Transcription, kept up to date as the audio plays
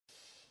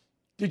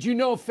Did you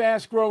know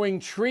Fast Growing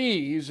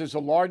Trees is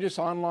the largest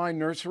online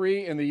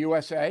nursery in the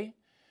USA?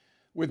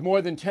 With more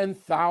than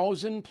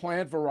 10,000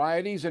 plant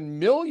varieties and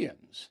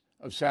millions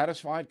of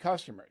satisfied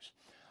customers.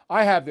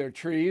 I have their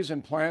trees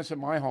and plants at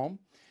my home,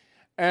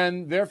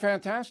 and they're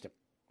fantastic.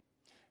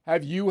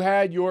 Have you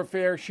had your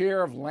fair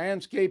share of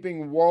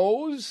landscaping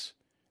woes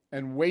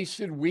and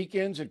wasted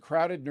weekends at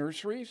crowded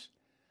nurseries?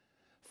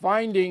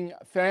 Finding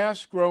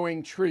Fast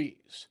Growing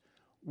Trees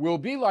will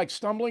be like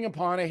stumbling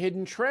upon a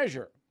hidden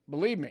treasure,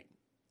 believe me.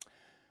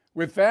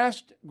 With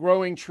Fast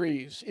Growing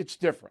Trees, it's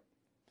different.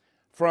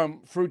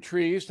 From fruit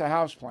trees to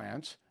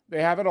houseplants,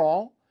 they have it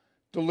all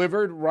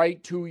delivered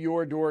right to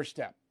your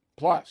doorstep.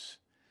 Plus,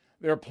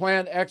 their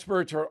plant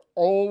experts are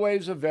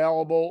always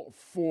available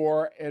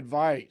for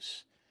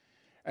advice.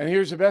 And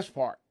here's the best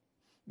part.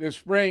 This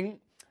spring,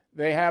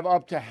 they have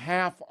up to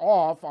half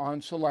off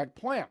on select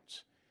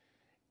plants.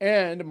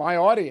 And my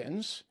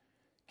audience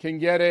can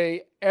get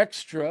an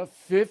extra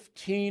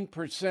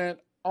 15%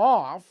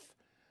 off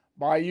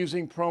by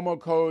using promo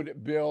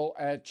code BILL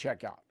at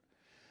checkout.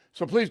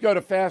 So please go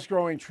to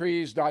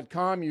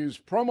fastgrowingtrees.com, use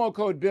promo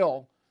code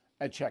BILL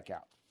at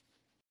checkout.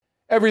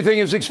 Everything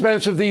is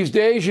expensive these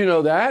days, you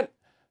know that.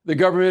 The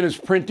government is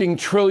printing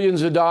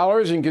trillions of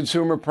dollars and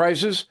consumer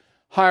prices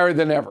higher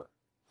than ever.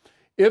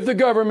 If the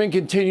government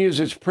continues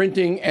its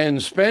printing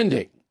and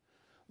spending,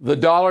 the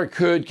dollar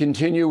could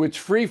continue its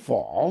free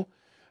fall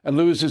and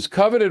lose its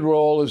coveted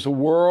role as the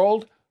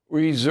world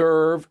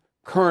reserve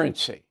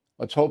currency.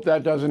 Let's hope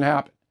that doesn't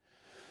happen.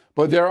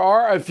 But there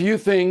are a few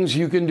things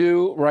you can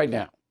do right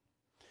now.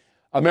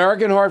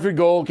 American Hartford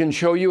Gold can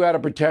show you how to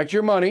protect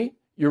your money,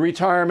 your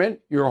retirement,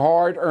 your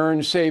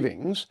hard-earned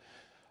savings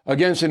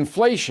against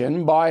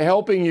inflation by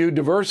helping you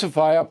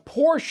diversify a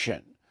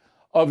portion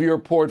of your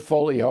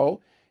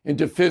portfolio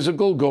into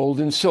physical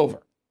gold and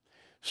silver.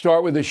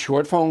 Start with a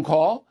short phone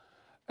call,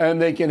 and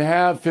they can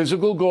have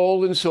physical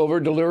gold and silver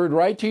delivered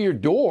right to your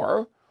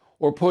door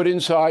or put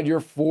inside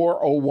your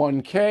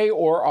 401k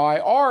or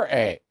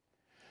IRA.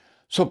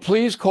 So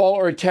please call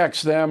or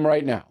text them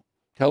right now.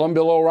 Tell them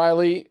Bill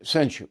O'Reilly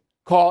sent you.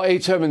 Call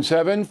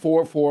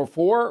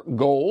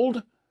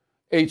 877-444-GOLD,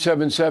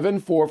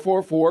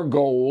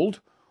 877-444-GOLD,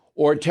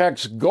 or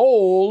text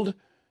GOLD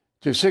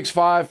to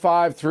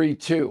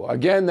 65532.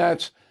 Again,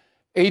 that's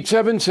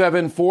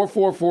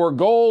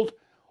 877-444-GOLD,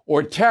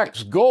 or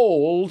text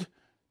GOLD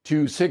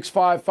to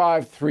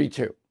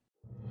 65532.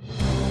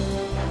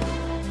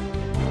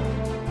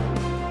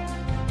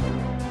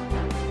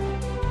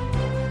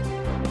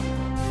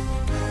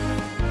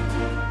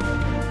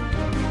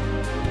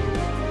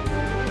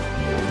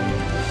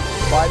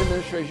 The Biden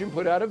administration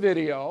put out a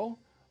video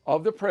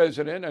of the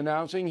president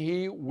announcing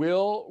he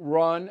will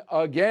run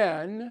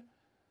again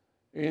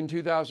in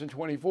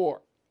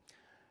 2024.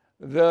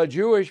 The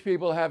Jewish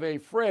people have a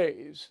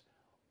phrase,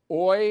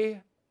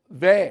 oy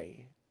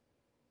vey.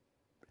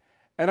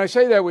 And I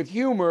say that with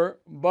humor,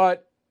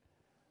 but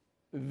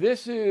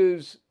this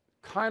is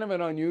kind of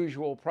an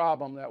unusual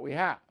problem that we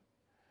have.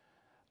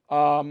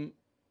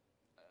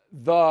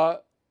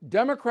 The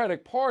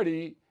Democratic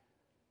Party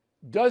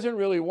doesn't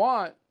really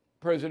want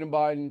President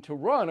Biden to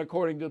run,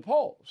 according to the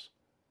polls.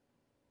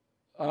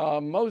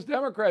 Most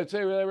Democrats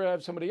say they'd rather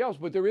have somebody else,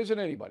 but there isn't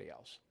anybody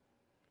else.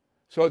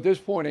 So at this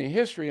point in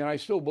history, and I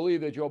still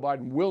believe that Joe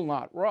Biden will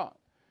not run.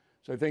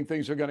 So I think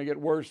things are going to get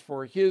worse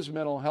for his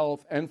mental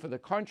health and for the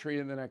country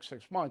in the next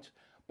 6 months,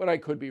 but I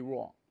could be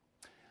wrong.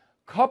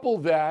 Couple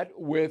that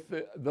with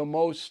the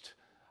most,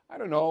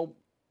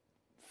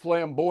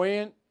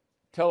 flamboyant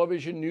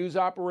television news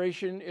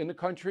operation in the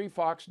country,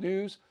 Fox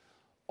News,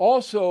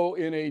 also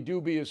in a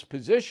dubious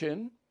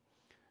position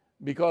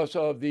because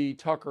of the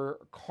Tucker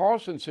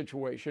Carlson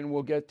situation.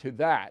 We'll get to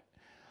that.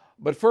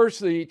 But first,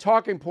 the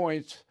talking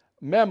points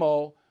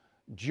memo,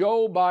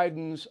 Joe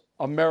Biden's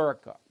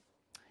America.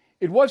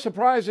 It was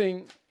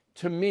surprising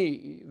to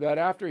me that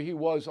after he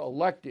was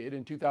elected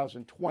in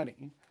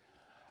 2020,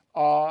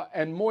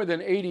 and more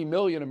than 80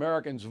 million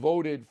Americans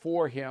voted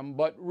for him,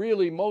 but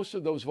really most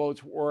of those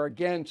votes were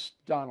against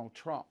Donald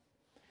Trump.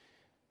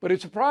 But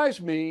it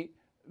surprised me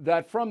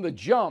that from the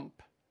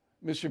jump,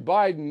 Mr.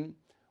 Biden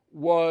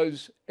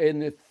was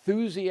an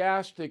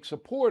enthusiastic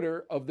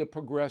supporter of the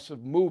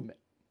progressive movement.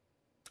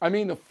 I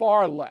mean, the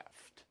far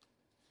left.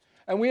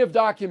 And we have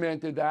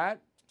documented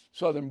that.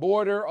 Southern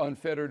border,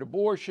 unfettered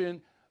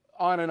abortion,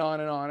 on and on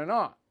and on and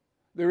on.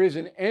 There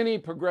isn't any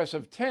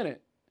progressive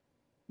tenet,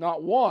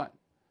 not one,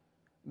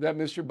 that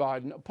Mr.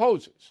 Biden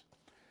opposes.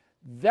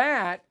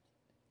 That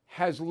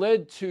has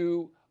led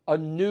to a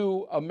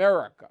new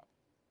America.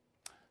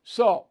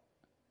 So,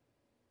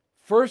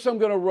 first I'm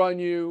going to run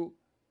you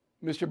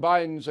Mr.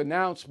 Biden's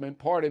announcement,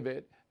 part of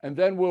it, and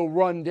then we'll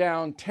run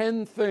down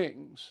 10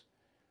 things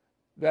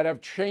that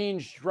have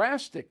changed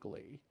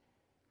drastically,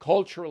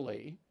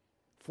 culturally,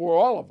 for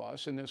all of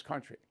us in this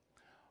country.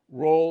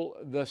 Roll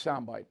the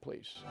soundbite,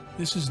 please.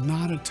 This is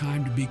not a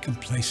time to be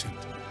complacent.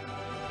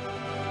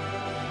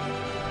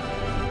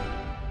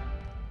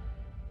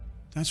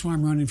 That's why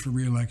I'm running for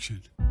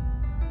re-election.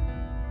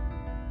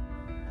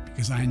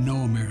 Because I know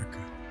America.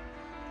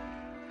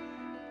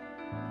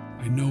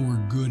 I know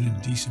we're good and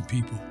decent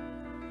people.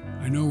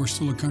 I know we're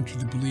still a country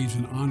that believes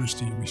in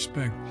honesty and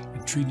respect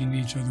and treating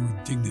each other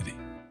with dignity.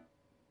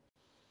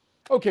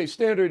 Okay,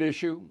 standard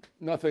issue.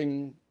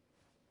 Nothing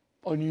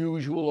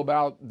unusual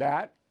about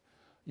that.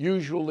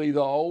 Usually,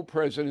 though,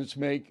 presidents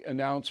make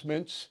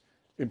announcements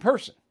in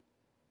person,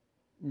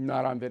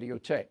 not on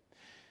videotape.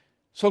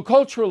 So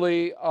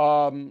culturally,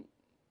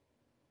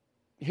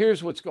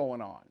 here's what's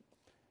going on.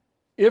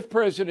 If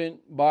President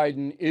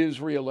Biden is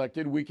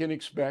reelected, we can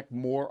expect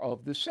more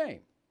of the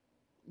same.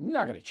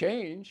 Not going to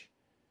change.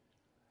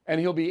 And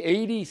he'll be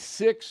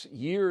 86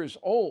 years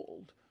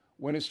old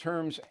when his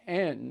terms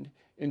end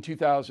in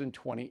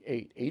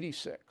 2028,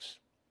 86.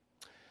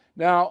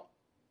 Now,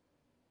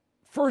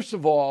 first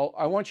of all,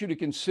 I want you to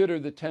consider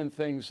the 10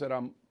 things that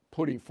I'm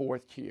putting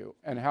forth to you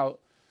and how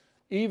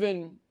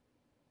even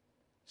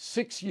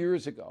 6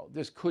 years ago,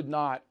 this could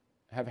not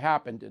have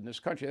happened in this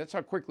country. That's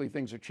how quickly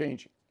things are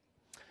changing.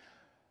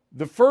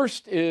 The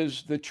first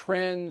is the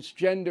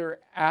transgender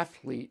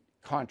athlete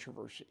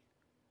controversy.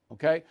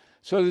 Okay,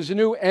 so there's a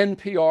new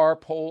NPR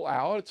poll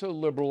out. It's a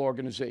liberal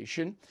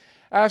organization.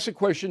 Ask the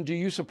question, do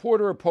you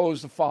support or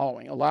oppose the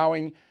following?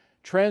 Allowing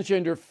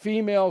transgender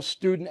female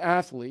student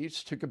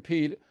athletes to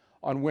compete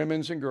on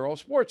women's and girls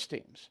sports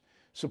teams.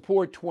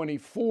 Support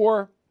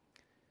 24,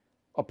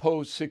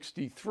 oppose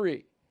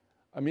 63.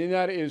 I mean,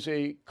 that is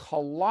a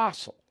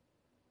colossal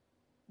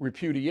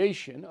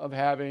repudiation of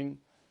having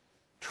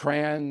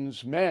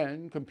trans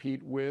men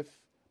compete with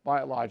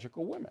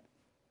biological women.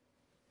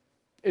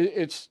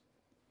 It's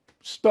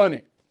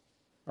stunning,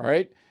 all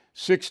right?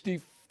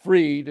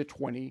 63 to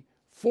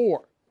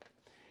 24.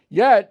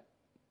 Yet,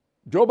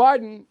 Joe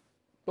Biden,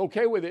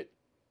 okay with it.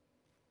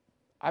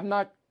 I'm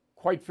not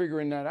quite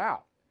figuring that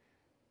out.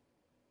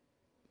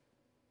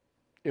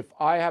 If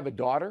I have a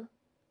daughter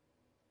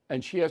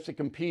and she has to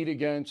compete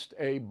against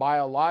a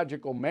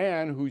biological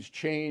man who's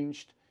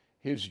changed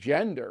his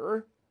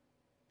gender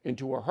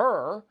into a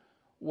her,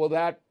 well,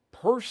 that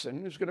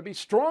person is going to be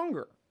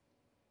stronger.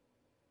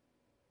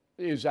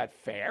 Is that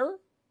fair?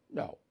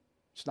 No,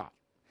 it's not.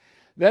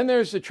 Then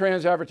there's the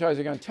trans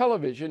advertising on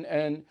television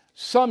and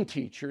some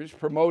teachers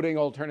promoting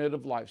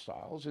alternative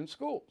lifestyles in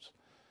schools.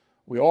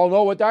 We all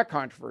know what that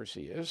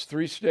controversy is.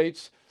 3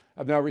 states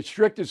have now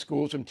restricted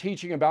schools from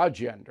teaching about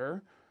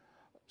gender: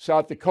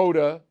 South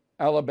Dakota,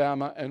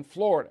 Alabama, and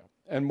Florida,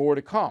 and more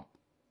to come.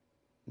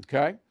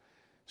 Okay?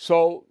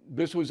 So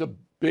this was a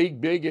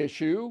big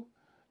issue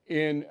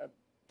in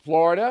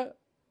Florida.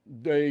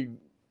 They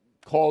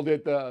called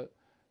it the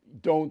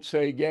 "don't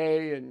say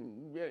gay,"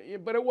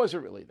 but it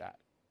wasn't really that.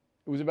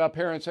 It was about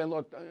parents saying,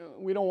 look,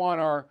 we don't want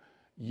our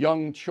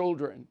young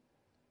children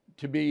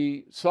to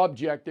be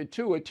subjected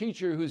to a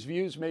teacher whose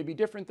views may be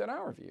different than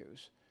our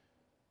views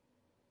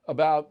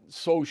about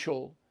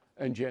social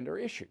and gender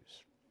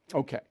issues.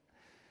 Okay.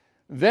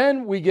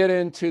 Then we get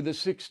into the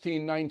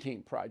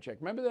 1619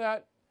 Project. Remember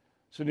that?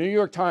 So the New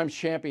York Times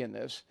championed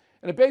this,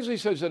 and it basically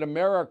says that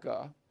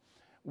America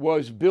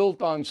was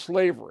built on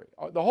slavery.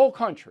 The whole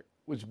country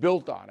was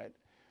built on it,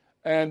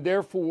 and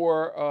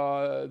therefore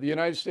the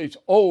United States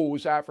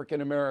owes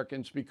African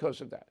Americans because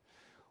of that.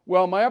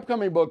 Well, my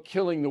upcoming book,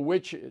 Killing the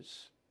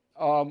Witches,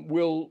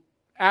 will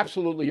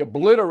absolutely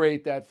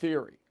obliterate that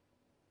theory,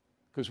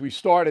 because we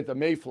start at the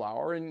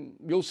Mayflower, and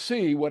you'll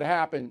see what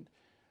happened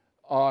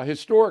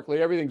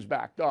historically. Everything's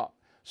backed up.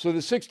 So the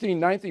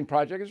 1619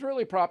 Project is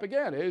really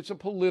propaganda. It's a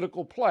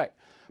political play.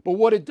 But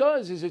what it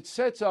does is it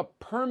sets up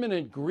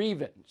permanent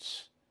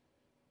grievance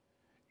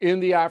in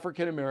the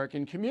African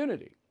American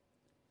community,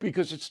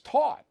 because it's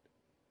taught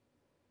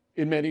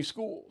in many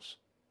schools.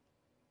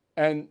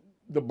 And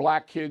the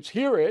black kids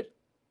hear it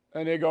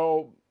and they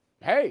go,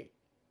 hey,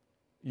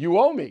 you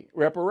owe me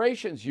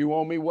reparations, you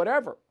owe me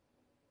whatever,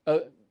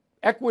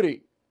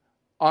 equity,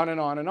 on and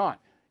on and on.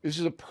 This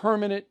is a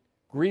permanent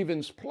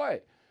grievance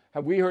play.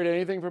 Have we heard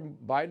anything from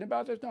Biden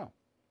about this? No.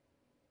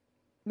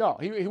 No,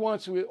 he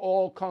wants to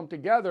all come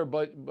together,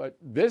 but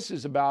this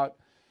is about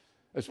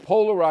as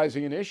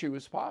polarizing an issue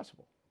as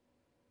possible.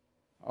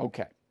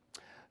 Okay.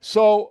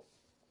 So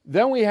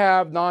then we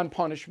have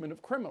non-punishment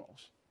of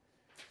criminals.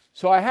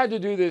 So I had to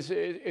do this.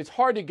 It's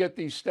hard to get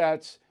these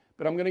stats,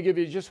 but I'm going to give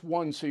you just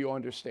one so you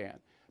understand.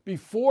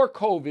 Before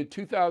COVID,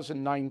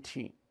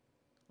 2019,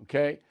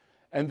 okay,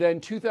 and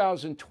then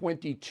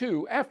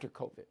 2022 after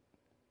COVID.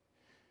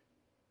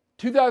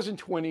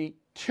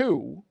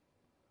 2022,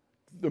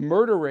 the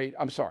murder rate,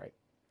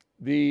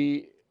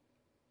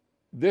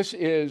 this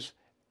is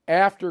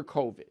after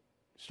COVID,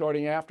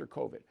 starting after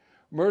COVID.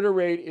 Murder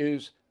rate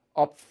is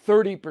up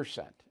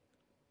 30%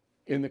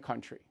 in the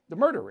country. The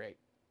murder rate,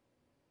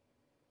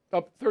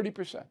 up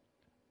 30%.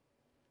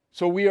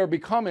 So we are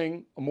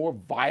becoming a more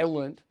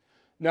violent.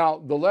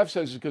 Now, the left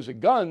says it's because of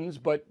guns,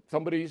 but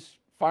somebody's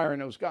firing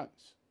those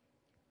guns.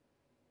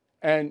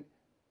 And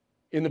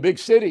in the big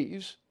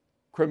cities,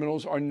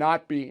 criminals are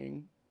not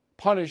being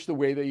punished the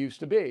way they used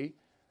to be,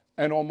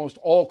 and almost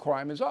all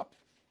crime is up.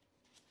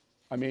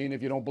 I mean,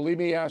 if you don't believe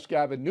me, ask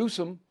Gavin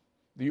Newsom,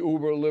 the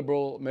uber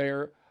liberal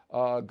mayor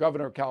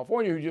governor of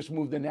California, who just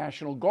moved the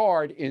National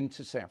Guard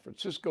into San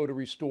Francisco to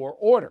restore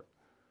order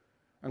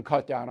and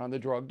cut down on the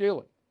drug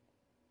dealing.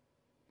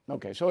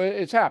 Okay, so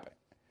it's happening.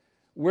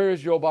 Where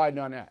is Joe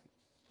Biden on that?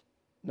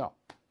 No,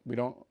 we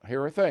don't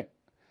hear a thing.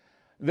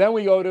 Then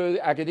we go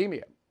to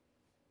academia.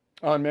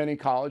 On many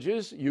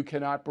colleges, you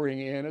cannot bring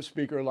in a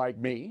speaker like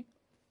me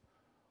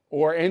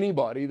or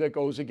anybody that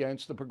goes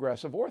against the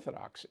progressive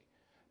orthodoxy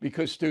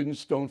because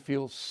students don't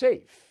feel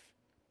safe.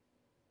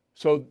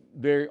 So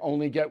they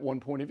only get one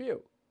point of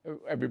view.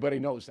 Everybody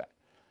knows that.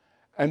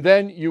 And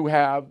then you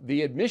have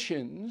the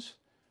admissions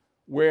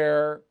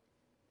where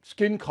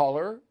skin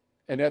color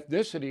and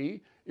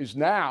ethnicity is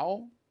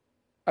now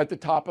at the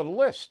top of the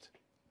list.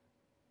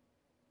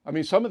 I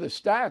mean, some of the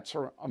stats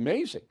are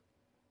amazing.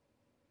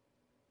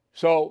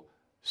 So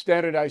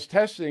standardized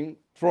testing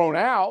thrown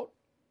out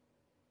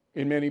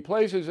in many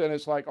places, and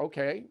it's like,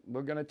 okay,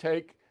 we're going to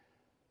take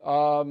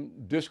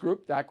this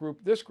group, that group,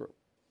 this group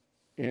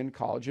in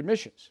college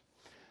admissions.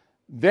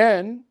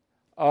 Then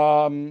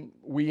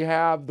we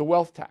have the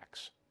wealth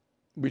tax,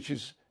 which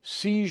is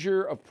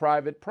seizure of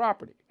private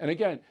property. And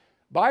again,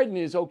 Biden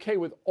is okay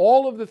with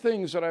all of the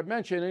things that I've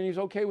mentioned, and he's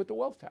okay with the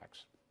wealth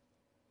tax.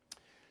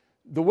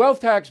 The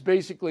wealth tax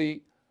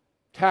basically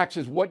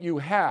taxes what you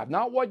have,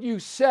 not what you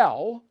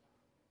sell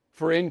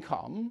for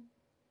income.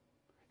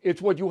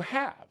 It's what you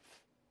have.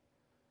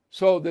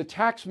 So the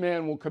tax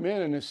man will come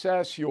in and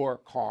assess your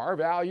car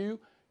value,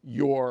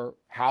 your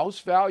house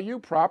value,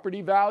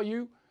 property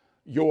value,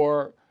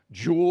 your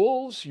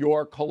jewels,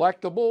 your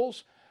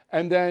collectibles,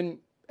 and then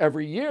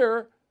every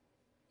year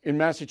in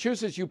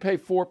Massachusetts, you pay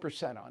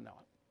 4% on that.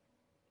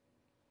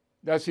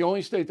 That's the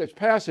only state that's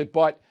passed it,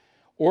 but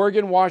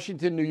Oregon,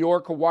 Washington, New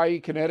York, Hawaii,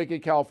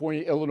 Connecticut,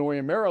 California, Illinois,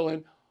 and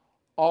Maryland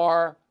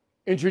are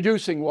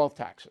introducing wealth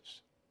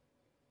taxes.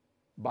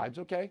 Biden's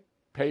okay,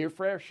 pay your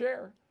fair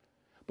share,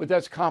 but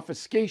that's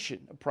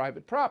confiscation of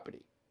private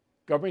property.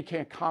 Government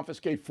can't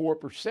confiscate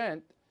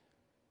 4%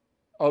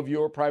 of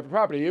your private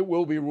property. It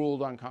will be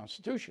ruled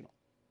unconstitutional.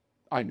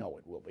 I know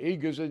it will be,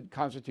 because the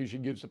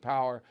Constitution gives the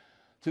power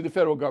to the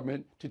federal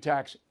government to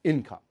tax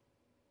income,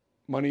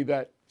 money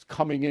that's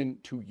coming in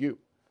to you,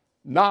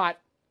 not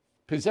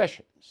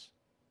possessions.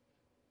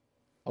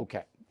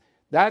 Okay,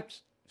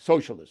 that's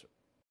socialism.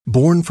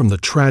 Born from the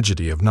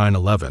tragedy of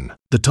 9/11,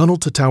 the Tunnel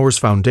to Towers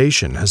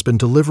Foundation has been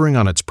delivering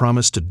on its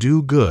promise to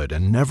do good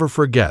and never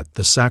forget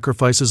the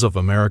sacrifices of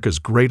America's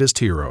greatest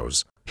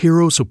heroes.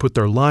 Heroes who put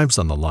their lives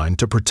on the line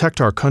to protect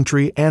our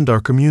country and our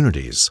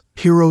communities.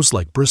 Heroes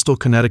like Bristol,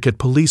 Connecticut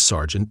Police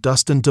Sergeant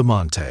Dustin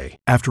DeMonte.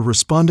 After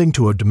responding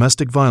to a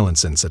domestic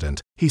violence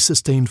incident, he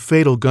sustained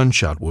fatal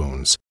gunshot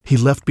wounds. He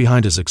left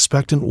behind his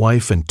expectant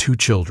wife and 2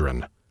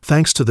 children.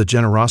 Thanks to the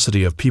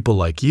generosity of people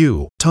like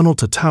you, Tunnel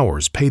to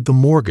Towers paid the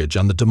mortgage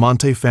on the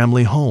DeMonte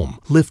family home,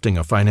 lifting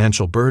a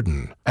financial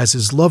burden. As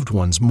his loved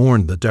ones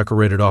mourned the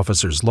decorated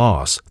officer's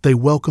loss, they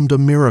welcomed a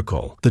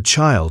miracle, the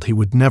child he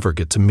would never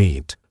get to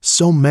meet.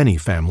 So many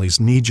families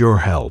need your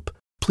help.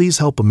 Please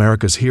help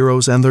America's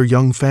heroes and their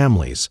young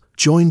families.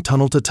 Join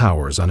Tunnel to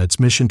Towers on its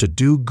mission to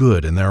do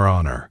good in their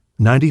honor.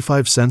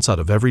 95 cents out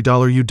of every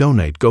dollar you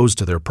donate goes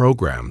to their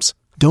programs.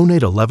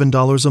 Donate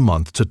 $11 a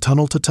month to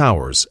Tunnel to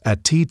Towers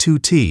at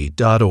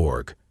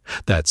T2T.org.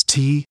 That's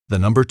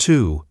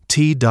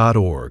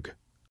T2T.org.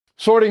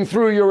 Sorting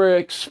through your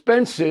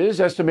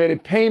expenses,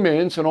 estimated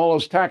payments, and all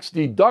those tax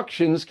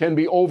deductions can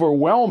be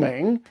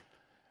overwhelming.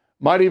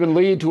 Might even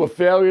lead to a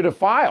failure to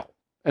file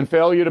and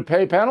failure to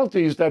pay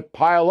penalties that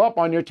pile up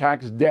on your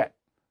tax debt.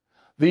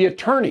 The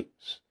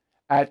attorneys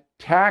at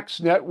Tax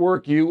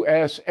Network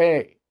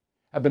USA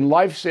have been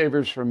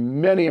lifesavers for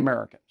many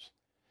Americans.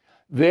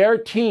 Their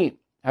team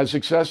has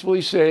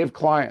successfully saved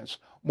clients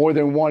more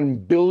than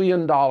 $1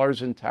 billion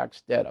in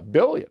tax debt. $1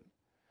 billion.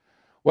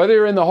 Whether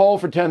you're in the hole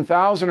for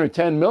 $10,000 or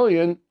 $10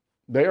 million,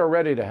 they are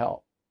ready to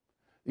help.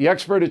 The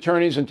expert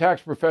attorneys and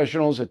tax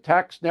professionals at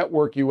Tax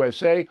Network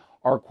USA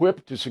are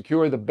equipped to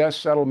secure the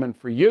best settlement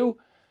for you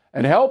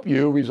and help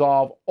you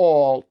resolve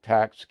all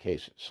tax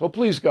cases. So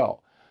please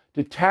go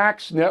to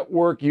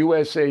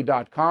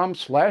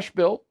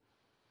taxnetworkusa.com/bill,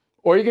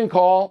 or you can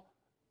call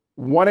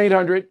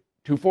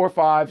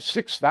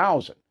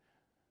 1-800-245-6000.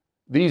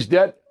 These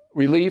debt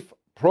relief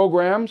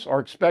programs are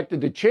expected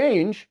to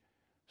change,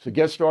 so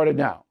get started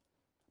now.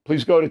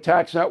 Please go to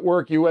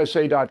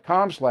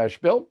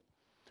taxnetworkusa.com/bill,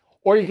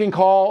 or you can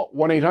call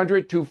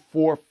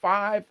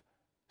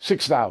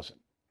 1-800-245-6000.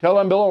 Tell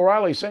them Bill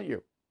O'Reilly sent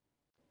you.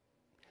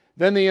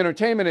 Then the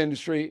entertainment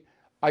industry,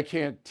 I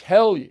can't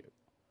tell you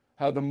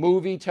how the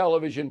movie,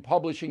 television,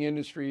 publishing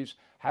industries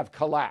have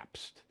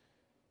collapsed,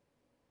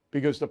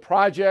 because the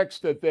projects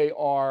that they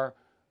are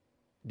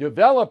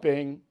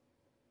developing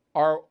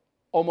are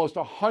almost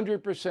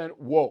 100%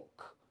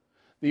 woke.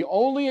 The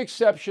only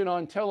exception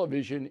on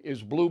television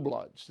is Blue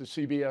Bloods, the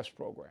CBS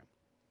program,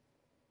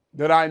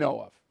 that I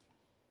know of.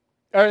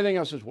 Everything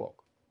else is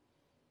woke.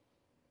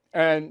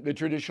 And the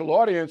traditional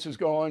audience is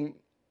going,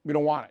 we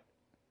don't want it.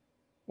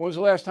 When was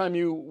the last time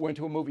you went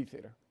to a movie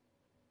theater?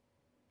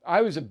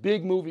 I was a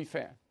big movie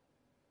fan.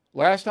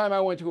 Last time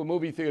I went to a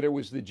movie theater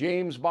was the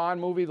James Bond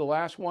movie, the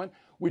last one,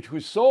 which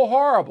was so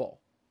horrible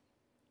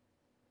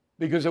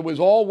because it was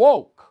all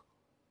woke.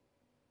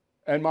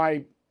 And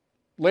my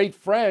late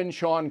friend,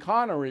 Sean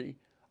Connery,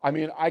 I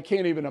mean, I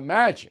can't even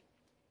imagine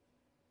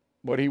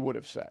what he would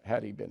have said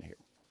had he been here.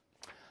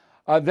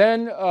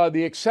 Then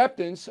the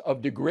acceptance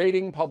of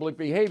degrading public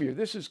behavior.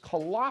 This is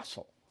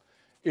colossal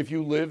if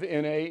you live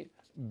in a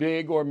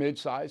big or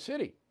mid-sized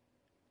city.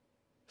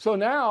 So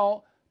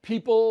now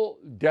people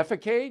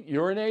defecate,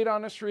 urinate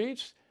on the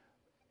streets,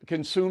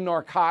 consume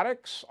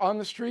narcotics on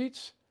the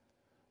streets,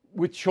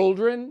 with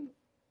children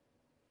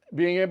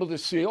being able to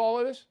see all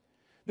of this.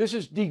 This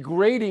is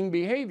degrading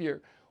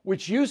behavior,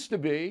 which used to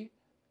be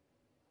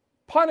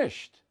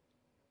punished.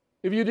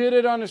 If you did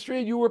it on the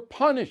street, you were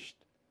punished.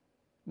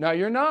 Now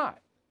you're not.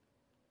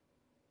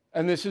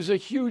 And this is a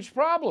huge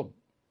problem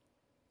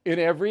in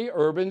every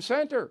urban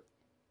center.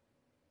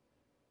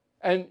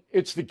 And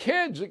it's the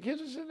kids. The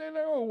kids are sitting there,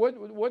 oh,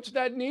 what's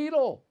that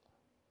needle?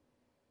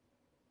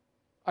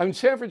 I mean,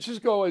 San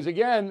Francisco is,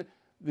 again,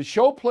 the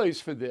show place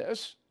for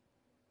this,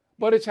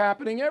 but it's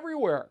happening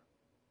everywhere.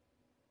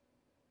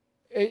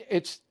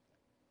 It's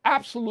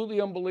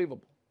absolutely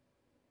unbelievable.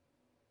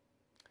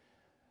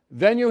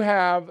 Then you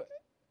have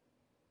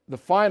the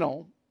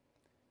final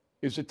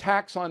is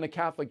attacks on the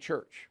Catholic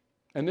Church.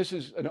 And this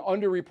is an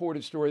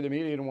underreported story the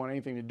media didn't want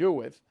anything to do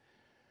with.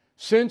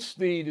 Since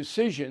the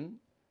decision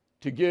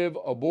to give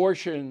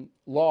abortion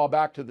law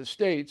back to the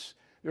states,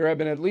 there have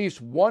been at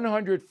least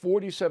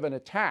 147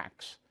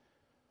 attacks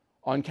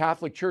on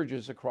Catholic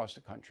churches across the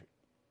country.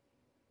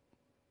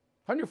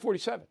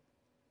 147.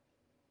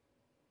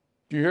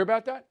 Do you hear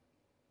about that?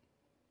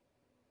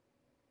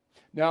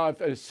 Now, if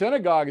a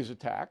synagogue is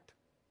attacked,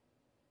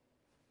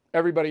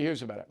 everybody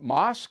hears about it.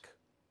 Mosque,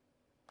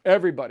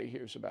 everybody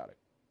hears about it.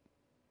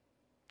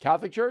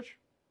 Catholic Church,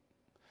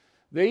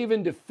 they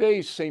even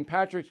defaced St.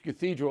 Patrick's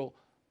Cathedral,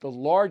 the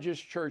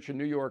largest church in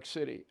New York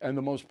City and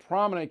the most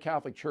prominent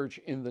Catholic church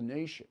in the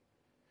nation.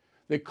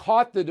 They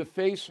caught the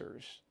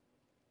defacers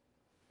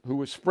who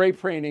were spray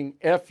painting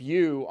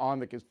FU on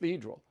the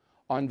cathedral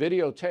on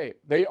videotape.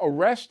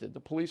 The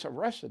police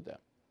arrested them.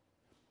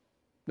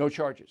 No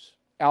charges.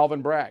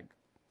 Alvin Bragg.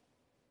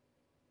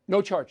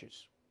 No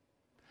charges.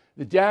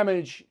 The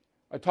damage,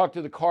 I talked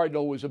to the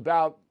Cardinal, was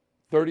about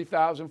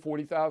 $30,000,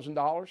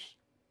 $40,000.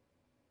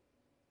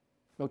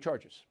 No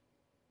charges.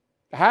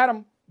 Had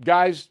them.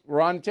 Guys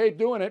were on tape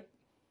doing it.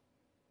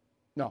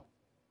 No.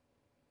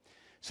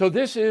 So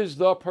this is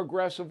the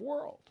progressive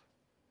world.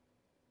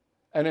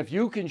 And if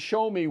you can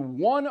show me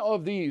one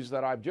of these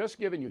that I've just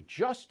given you,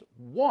 just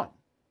one,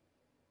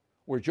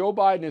 where Joe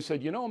Biden has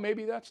said, you know,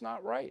 maybe that's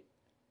not right.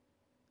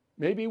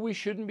 Maybe we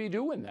shouldn't be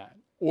doing that.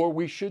 Or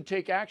we should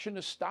take action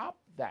to stop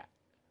that.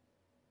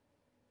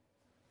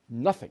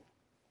 Nothing.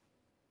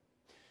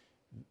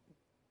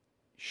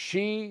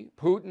 Xi,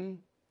 Putin,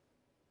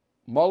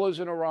 mullahs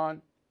in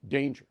Iran,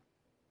 danger.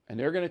 And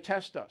they're going to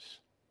test us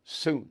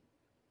soon.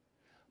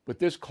 But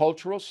this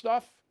cultural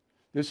stuff,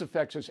 this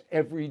affects us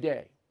every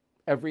day,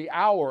 every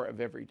hour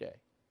of every day.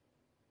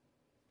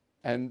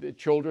 And the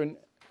children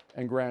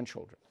and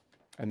grandchildren.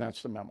 And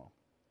that's the memo.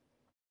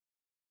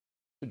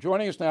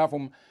 Joining us now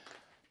from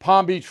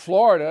Palm Beach,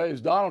 Florida,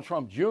 is Donald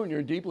Trump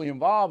Jr., deeply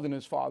involved in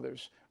his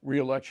father's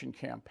re-election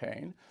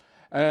campaign.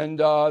 And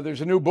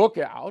there's a new book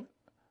out.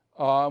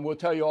 We'll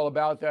tell you all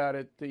about that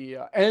at the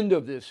end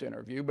of this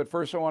interview. But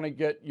first, I want to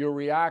get your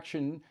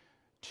reaction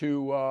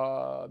to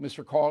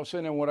Mr.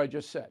 Carlson and what I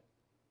just said.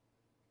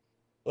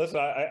 Listen,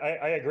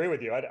 I agree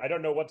with you. I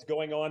don't know what's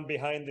going on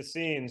behind the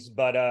scenes,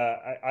 but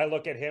I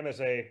look at him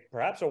as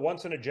perhaps a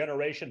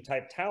once-in-a-generation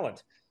type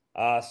talent,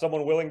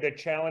 someone willing to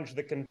challenge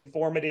the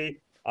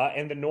conformity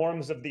and the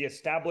norms of the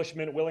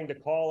establishment, willing to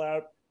call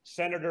out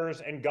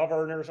senators and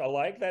governors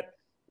alike that,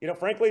 you know,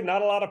 frankly,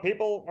 not a lot of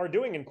people are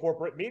doing in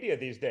corporate media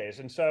these days.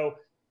 And so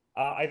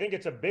I think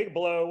it's a big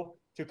blow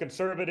to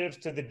conservatives,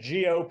 to the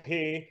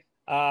GOP.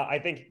 I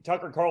think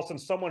Tucker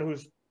Carlson's someone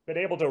who's been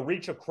able to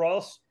reach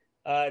across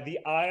the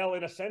aisle,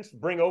 in a sense,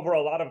 bring over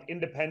a lot of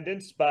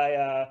independence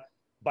by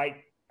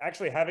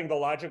actually having the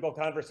logical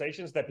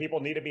conversations that people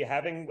need to be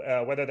having,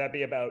 whether that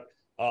be about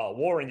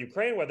war in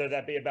Ukraine, whether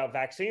that be about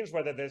vaccines,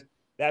 whether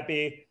that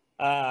be,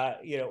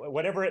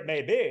 whatever it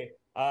may be.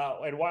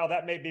 And while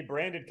that may be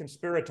branded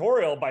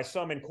conspiratorial by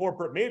some in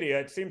corporate media,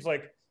 it seems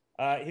like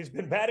he's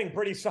been batting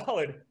pretty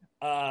solid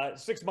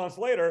 6 months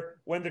later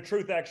when the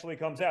truth actually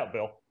comes out,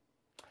 Bill.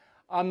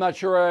 I'm not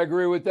sure I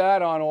agree with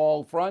that on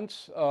all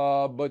fronts,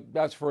 but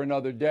that's for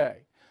another day.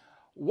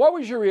 What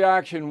was your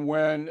reaction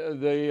when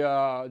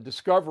the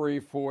discovery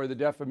for the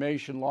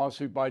defamation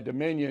lawsuit by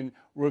Dominion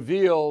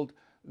revealed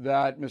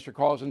that Mr.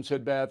 Carlson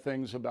said bad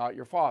things about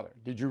your father?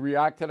 Did you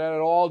react to that at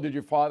all? Did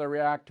your father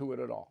react to it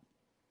at all?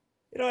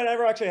 You know, I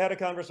never actually had a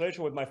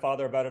conversation with my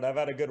father about it. I've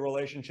had a good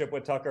relationship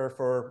with Tucker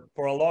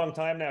for a long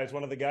time now. He's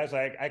one of the guys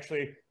I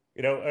actually,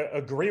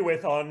 agree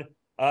with on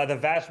the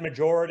vast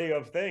majority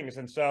of things.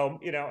 And so,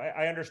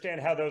 I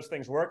understand how those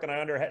things work, and I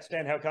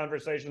understand how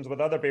conversations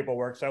with other people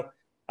work. So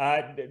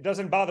it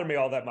doesn't bother me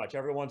all that much.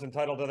 Everyone's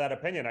entitled to that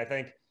opinion. I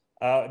think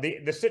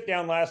The sit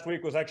down last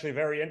week was actually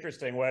very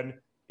interesting when,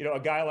 a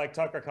guy like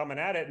Tucker coming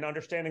at it and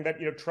understanding that,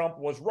 Trump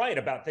was right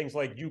about things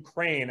like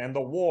Ukraine and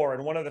the war,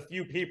 and one of the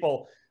few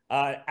people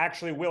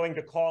actually willing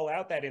to call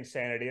out that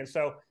insanity. And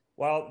so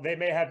while they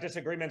may have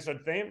disagreements on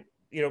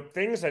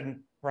things,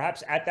 and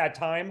perhaps at that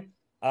time,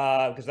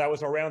 because that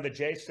was around the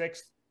J6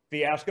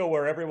 fiasco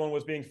where everyone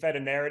was being fed a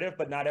narrative,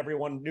 but not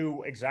everyone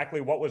knew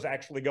exactly what was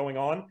actually going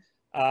on.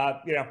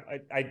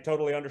 I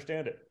totally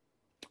understand it.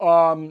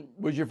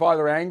 Was your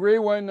father angry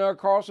when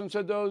Carlson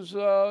said those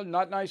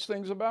not nice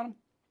things about him?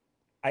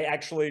 I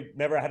actually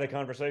never had a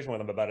conversation with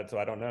him about it, so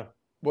I don't know.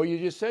 Well, you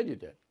just said you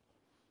did.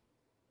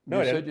 No,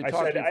 I didn't.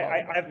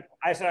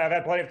 I said I've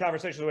had plenty of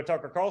conversations with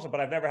Tucker Carlson, but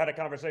I've never had a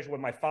conversation with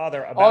my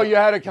father about. Oh, you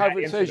had a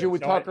conversation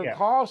with Tucker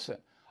Carlson.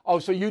 Oh,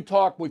 so you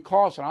talked with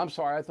Carlson. I'm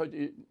sorry, I thought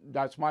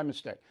that's my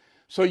mistake.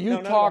 So you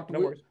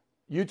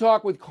you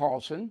talked with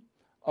Carlson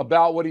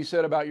about what he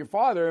said about your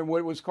father, and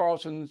what was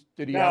Carlson's?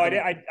 Did he? No,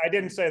 I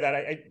didn't say that.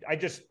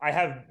 I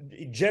have,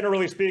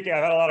 generally speaking,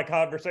 I've had a lot of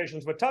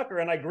conversations with Tucker,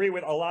 and I agree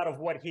with a lot of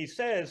what he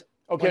says.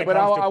 Okay, but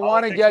I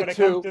want to get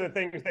to the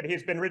things that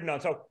he's been written on.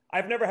 So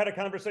I've never had a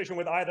conversation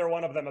with either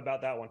one of them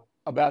about that one.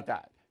 About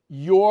that,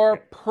 your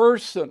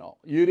personal,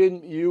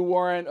 you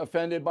weren't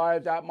offended by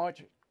it that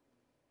much.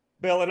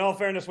 Bill, in all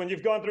fairness, when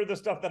you've gone through the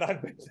stuff that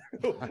I've been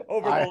through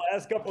over the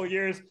last couple of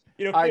years,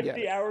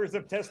 50 hours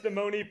of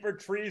testimony for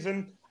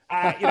treason.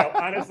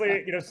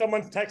 Honestly,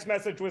 someone's text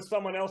message with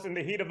someone else in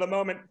the heat of the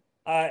moment.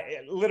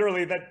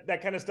 Literally,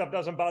 that kind of stuff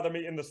doesn't bother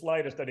me in the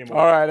slightest anymore.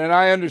 All right, and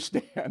I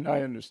understand.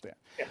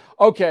 Yeah.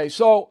 Okay,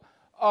 so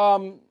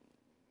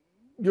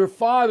your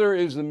father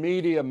is the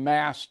media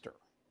master,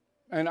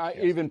 and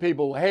even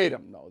people who hate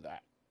him know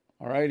that.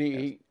 All right,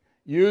 he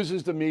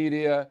uses the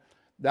media.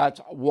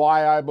 That's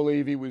why I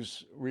believe he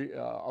was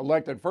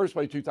elected first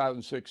place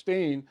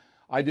 2016.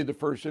 I did the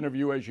first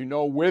interview, as you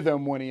know, with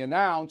him when he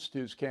announced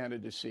his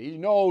candidacy. He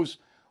knows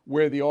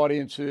where the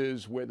audience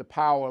is, where the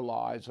power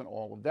lies, and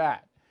all of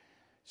that.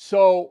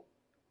 So,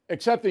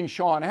 accepting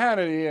Sean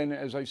Hannity, and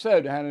as I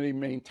said, Hannity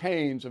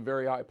maintains a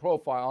very high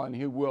profile, and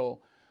he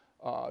will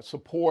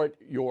support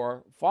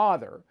your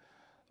father.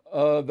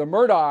 The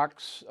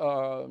Murdochs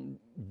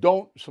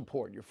don't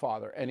support your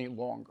father any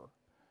longer.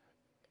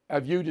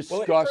 Have you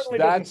discussed that? Well, it certainly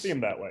doesn't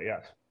seem that way,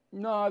 yes.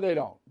 No, they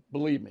don't.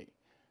 Believe me.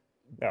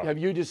 No. Have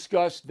you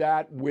discussed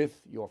that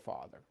with your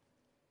father?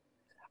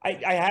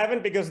 I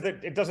haven't, because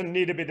it doesn't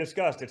need to be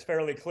discussed. It's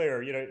fairly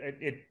clear.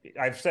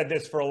 I've said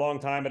this for a long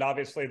time, but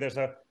obviously there's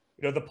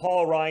the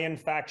Paul Ryan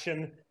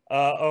faction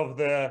of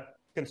the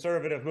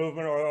conservative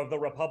movement, or of the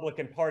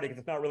Republican Party, because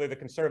it's not really the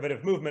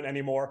conservative movement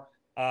anymore.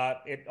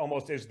 It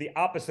almost is the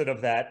opposite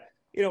of that.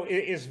 It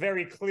is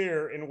very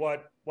clear in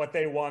what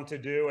they want to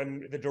do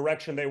and the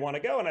direction they want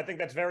to go. And I think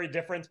that's very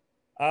different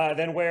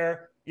than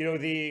where,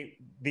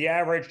 the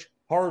average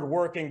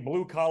hardworking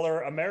blue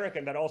collar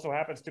American that also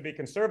happens to be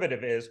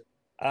conservative is.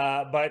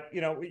 But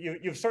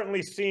you've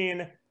certainly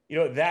seen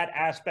that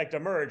aspect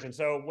emerge. And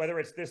so whether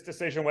it's this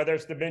decision, whether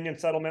it's the Dominion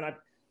settlement,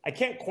 I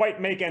can't quite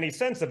make any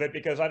sense of it,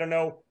 because I don't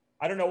know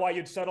why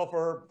you'd settle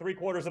for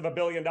 $750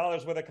 million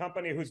with a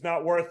company who's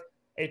not worth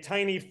a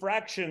tiny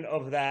fraction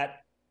of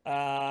that.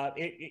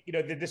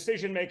 The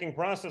decision making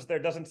process there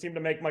doesn't seem to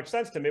make much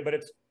sense to me, but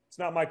it's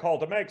not my call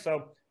to make.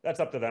 So that's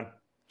up to them.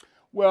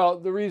 Well,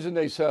 the reason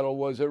they settled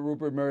was that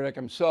Rupert Murdoch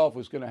himself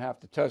was going to have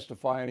to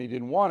testify, and he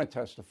didn't want to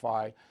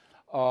testify.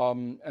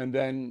 And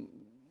then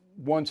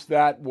once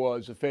that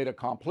was a fait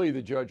accompli,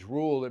 the judge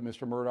ruled that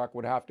Mr. Murdoch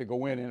would have to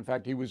go in. And in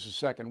fact, he was the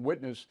second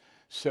witness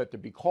set to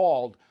be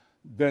called.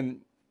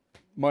 Then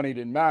money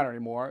didn't matter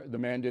anymore. The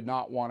man did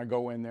not want to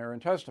go in there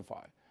and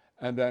testify.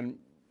 And then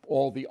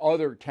all the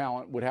other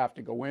talent would have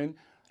to go in.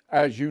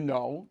 As you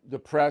know, the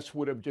press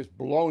would have just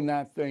blown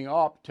that thing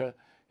up to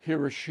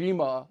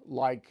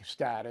Hiroshima-like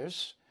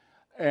status.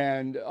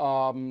 And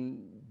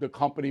the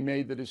company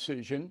made the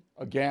decision.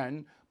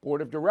 Again,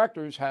 board of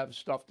directors have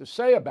stuff to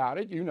say about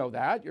it. You know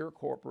that. You're a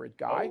corporate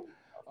guy.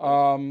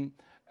 And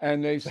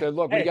they said,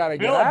 look, we got to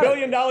get out.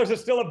 $1 billion is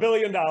still $1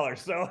 billion.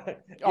 So,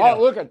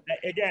 look at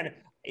again,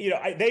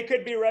 they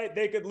could be right.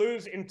 They could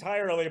lose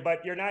entirely,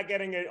 but you're not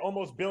getting an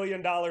almost $1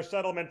 billion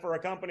settlement for a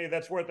company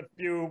that's worth a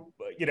few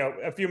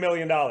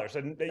million dollars.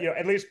 And,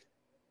 at least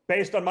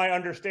based on my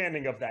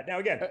understanding of that. Now,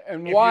 again,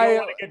 and if why you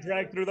don't want to get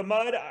dragged through the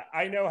mud,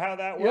 I know how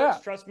that works. Yeah.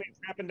 Trust me, it's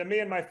happened to me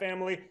and my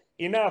family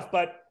enough,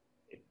 but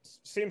it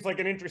seems like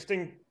an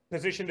interesting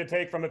position to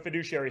take from a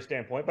fiduciary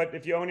standpoint. But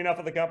if you own enough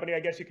of the company,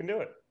 I guess you can do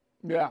it.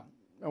 Yeah.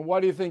 And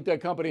why do you think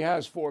that company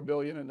has $4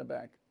 billion in the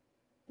bank?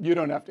 You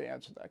don't have to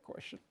answer that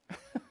question.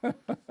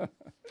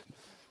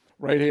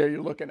 Right here,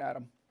 you're looking at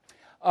them.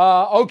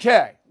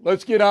 Okay,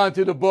 let's get on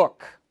to the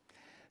book.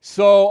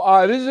 So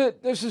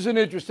this is an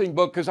interesting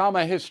book, because I'm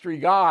a history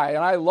guy and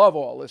I love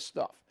all this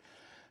stuff.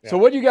 Yeah. So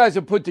what you guys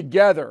have put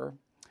together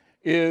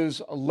is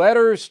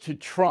letters to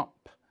Trump.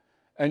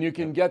 And you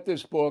can get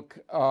this book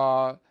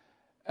at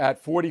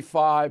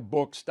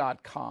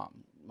 45books.com,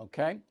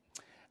 okay?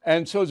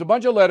 And so there's a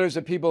bunch of letters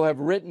that people have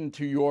written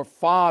to your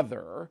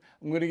father.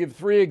 I'm going to give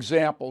 3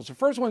 examples. The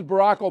first one's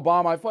Barack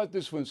Obama. I thought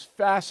this was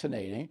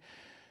fascinating.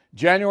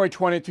 January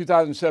 20,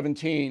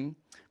 2017.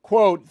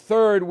 Quote,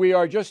 "Third, we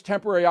are just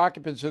temporary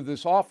occupants of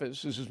this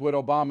office." This is what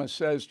Obama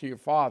says to your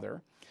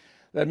father.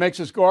 "That makes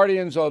us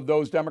guardians of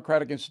those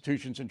democratic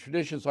institutions and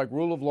traditions like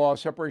rule of law,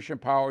 separation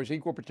of powers,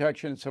 equal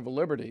protection, and civil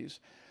liberties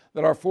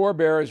that our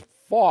forebears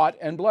fought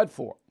and bled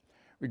for.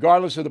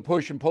 Regardless of the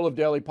push and pull of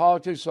daily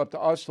politics, it's up to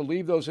us to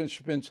leave those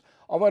instruments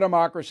of our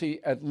democracy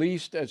at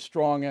least as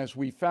strong as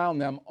we found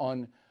them,"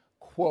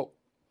 unquote.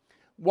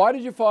 Why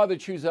did your father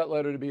choose that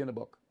letter to be in the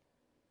book?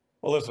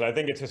 Well, listen, I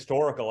think it's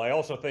historical. I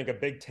also think a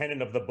big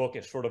tenet of the book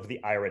is sort of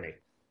the irony.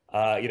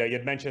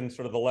 You'd mentioned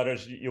sort of the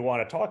letters you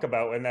want to talk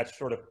about, and that's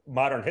sort of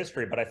modern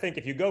history. But I think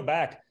if you go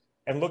back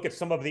and look at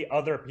some of the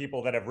other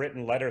people that have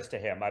written letters to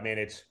him, I mean,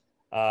 it's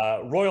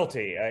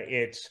royalty,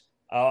 it's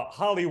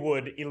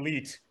Hollywood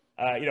elite.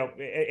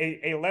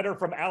 A letter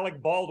from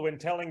Alec Baldwin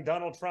telling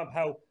Donald Trump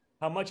how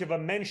much of a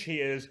mensch he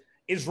is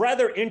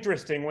rather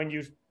interesting when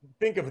you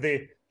think of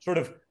the sort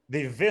of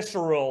the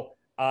visceral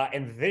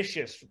and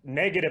vicious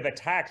negative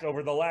attacks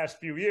over the last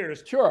few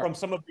years from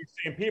some of these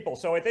same people.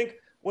 So I think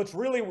what's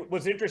really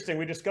was interesting,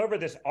 we discovered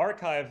this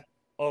archive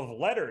of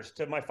letters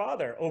to my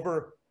father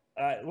over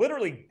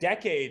literally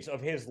decades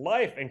of his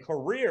life and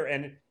career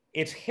and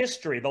its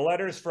history. The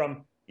letters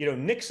from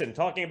Nixon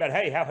talking about,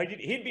 hey, how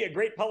he'd be a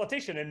great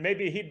politician and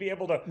maybe he'd be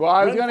able to. Well,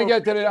 I was going to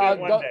get to the.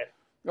 All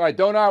right,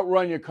 don't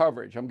outrun your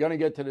coverage. I'm going to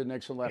get to the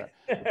Nixon letter,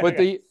 but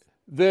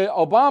the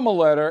Obama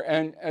letter,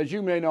 and as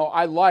you may know,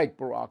 I like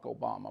Barack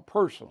Obama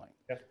personally.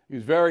 Yep. He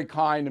was very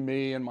kind to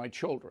me and my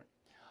children.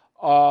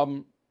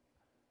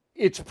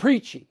 It's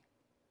preachy.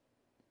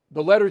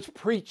 The letter's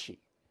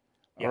preachy.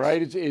 Yes. All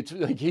right, it's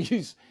like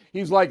he's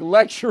like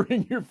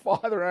lecturing your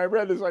father. And I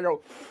read this, I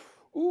go,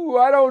 ooh,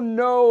 I don't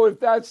know if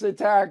that's the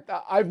tact.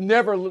 I've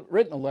never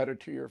written a letter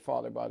to your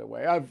father, by the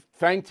way. I've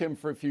thanked him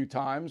for a few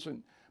times,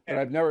 but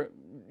I've never,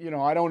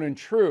 I don't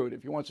intrude.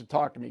 If he wants to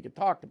talk to me, he can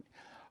talk to me.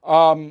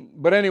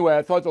 But anyway,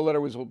 I thought the letter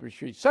was a little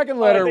preachy. Second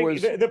letter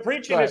was the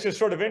preachiness is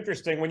sort of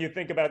interesting when you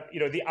think about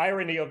the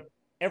irony of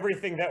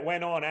everything that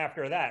went on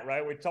after that,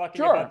 right? We're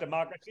talking about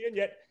democracy, and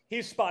yet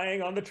he's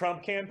spying on the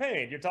Trump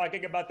campaign. You're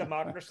talking about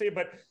democracy,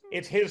 but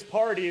it's his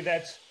party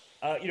that's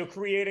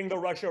creating the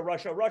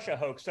Russia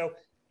hoax. So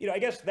I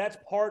guess that's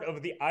part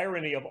of the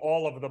irony of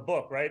all of the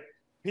book, right?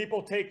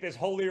 People take this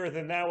holier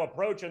than thou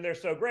approach, and they're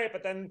so great,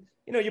 but then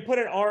you put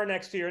an R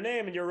next to your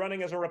name, and you're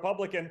running as a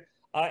Republican.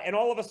 And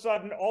all of a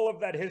sudden, all of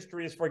that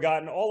history is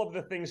forgotten. All of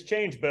the things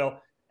change, Bill.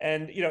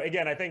 And,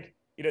 again, I think,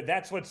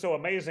 that's what's so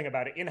amazing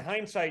about it. In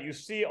hindsight, you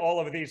see all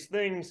of these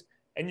things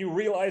and you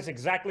realize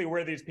exactly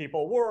where these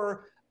people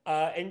were.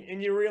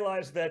 And you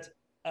realize that,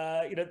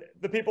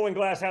 the people in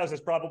glass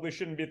houses probably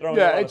shouldn't be thrown.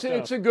 Yeah,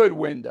 it's a good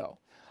window.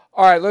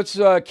 All right, let's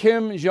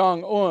Kim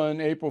Jong-un,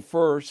 April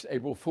 1st,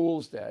 April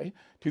Fool's Day,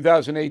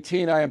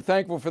 2018. I am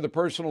thankful for the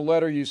personal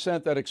letter you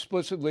sent that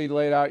explicitly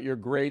laid out your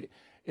great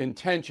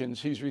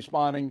intentions. He's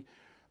responding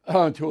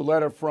to a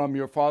letter from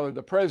your father,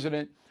 the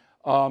president,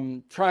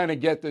 trying to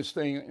get this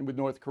thing with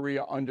North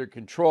Korea under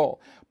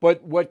control.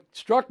 But what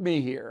struck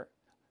me here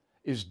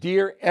is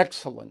Dear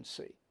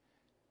Excellency.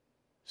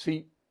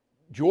 See,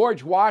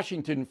 George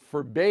Washington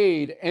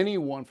forbade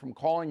anyone from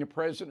calling the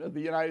president of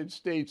the United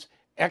States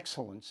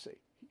Excellency.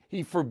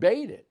 He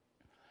forbade it.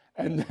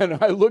 And then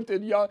I looked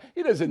at Young.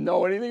 He doesn't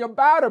know anything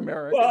about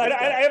America. Well,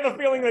 I have a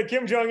feeling that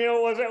Kim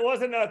Jong-il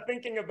wasn't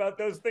thinking about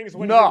those things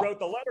when he wrote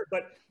the letter.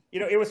 But,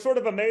 it was sort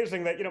of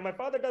amazing that, my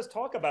father does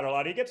talk about it a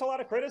lot. He gets a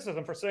lot of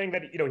criticism for saying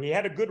that, he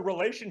had a good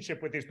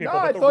relationship with these people. No,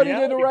 I thought he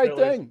did the right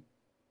thing.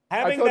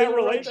 Having that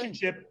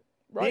relationship,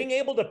 being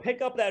able to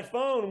pick up that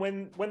phone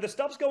when the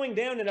stuff's going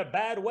down in a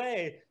bad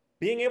way,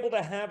 being able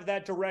to have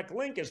that direct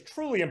link is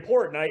truly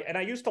important.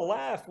 I used to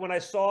laugh when I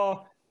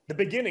saw the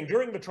beginning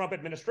during the Trump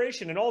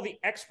administration and all the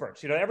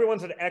experts,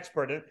 everyone's an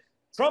expert and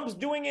Trump's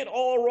doing it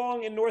all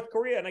wrong in North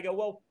Korea. And I go,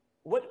 well,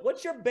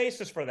 what's your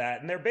basis for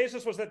that? And their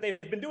basis was that they've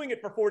been doing it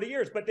for 40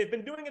 years, but they've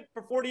been doing it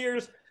for 40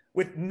 years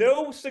with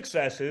no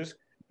successes.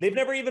 They've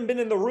never even been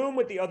in the room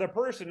with the other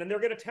person. And they're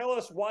going to tell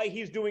us why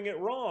he's doing it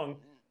wrong.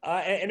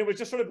 And it was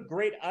just sort of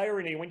great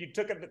irony when you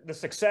took the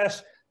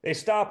success, they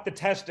stopped the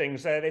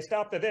testings, they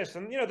stopped this.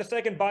 And, the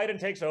second Biden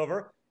takes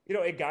over,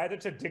 a guy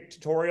that's a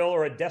dictatorial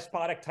or a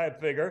despotic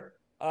type figure,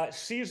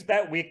 sees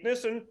that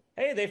weakness and,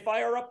 hey, they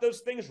fire up those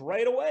things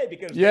right away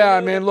because. Yeah,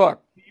 I mean,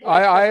 look,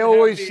 I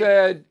always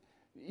said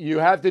you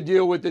have to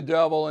deal with the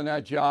devil in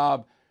that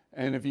job.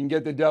 And if you can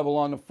get the devil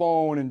on the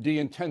phone and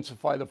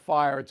de-intensify the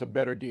fire, it's a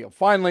better deal.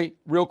 Finally,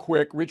 real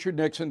quick, Richard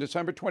Nixon,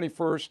 December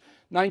 21st,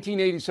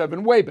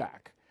 1987, way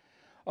back.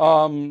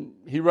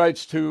 He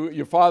writes to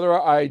your father,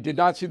 I did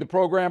not see the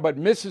program, but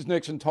Mrs.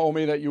 Nixon told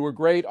me that you were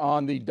great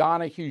on the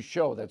Donahue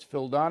Show. That's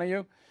Phil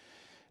Donahue.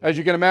 As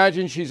you can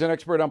imagine, she's an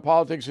expert on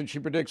politics, and she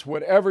predicts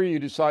whatever you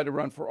decide to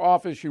run for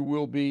office, you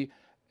will be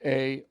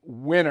a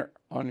winner,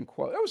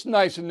 unquote. That was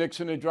nice of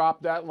Nixon to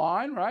drop that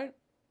line, right?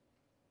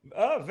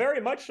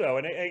 Very much so.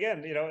 And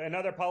again,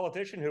 another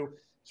politician who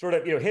sort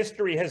of,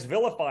 history has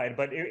vilified.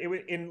 But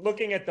in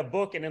looking at the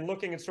book and in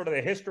looking at sort of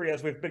the history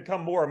as we've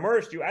become more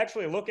immersed, you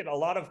actually look at a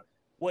lot of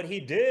what he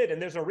did.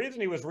 And there's a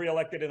reason he was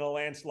reelected in a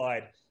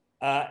landslide.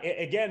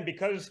 Again,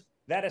 because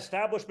that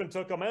establishment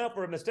took him out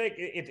for a mistake.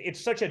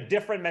 It's such a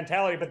different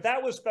mentality. But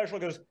that was special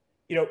because,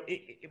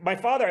 my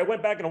father, I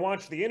went back and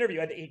watched the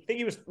interview. I think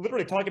he was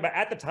literally talking about,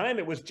 at the time,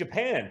 it was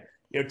Japan,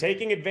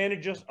 taking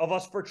advantage of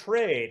us for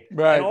trade,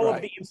 and all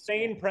of the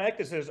insane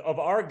practices of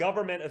our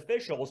government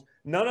officials,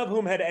 none of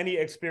whom had any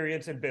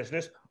experience in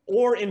business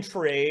or in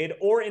trade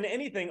or in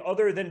anything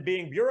other than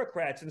being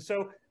bureaucrats. And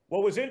so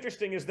what was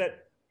interesting is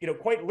that,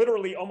 quite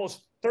literally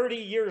almost 30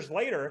 years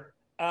later,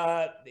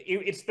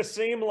 it's the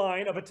same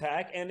line of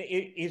attack, and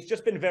it's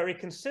just been very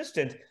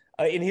consistent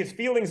in his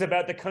feelings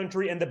about the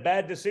country and the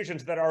bad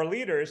decisions that our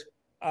leaders,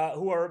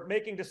 who are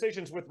making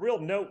decisions with real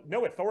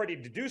no authority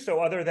to do so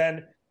other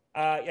than,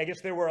 I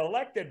guess they were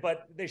elected,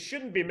 but they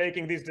shouldn't be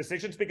making these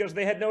decisions because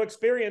they had no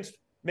experience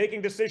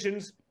making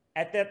decisions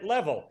at that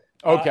level.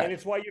 Okay. And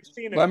it's why you've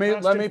seen let me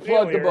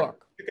plug the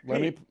book.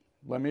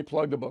 Let me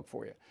plug the book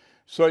for you.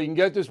 So you can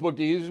get this book.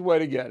 The easiest way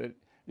to get it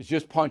is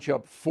just punch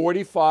up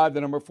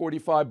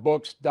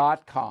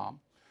 45books.com.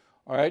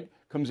 All right.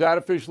 Comes out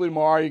officially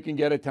tomorrow. You can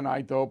get it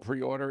tonight, though.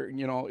 Pre-order,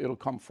 it'll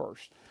come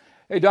first.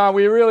 Hey, Don,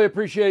 we really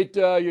appreciate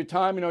your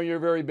time. You're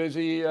very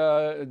busy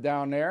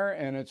down there,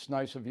 and it's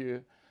nice of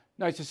you.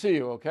 Nice to see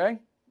you, okay?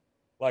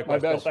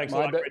 Likewise, Bill. Thanks a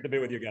lot. Great to be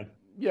with you again.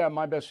 Yeah,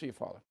 my best to you,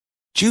 Father.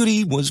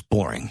 Judy was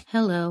boring.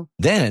 Hello.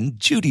 Then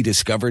Judy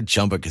discovered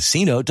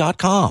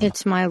ChumbaCasino.com.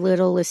 It's my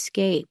little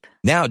escape.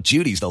 Now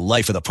Judy's the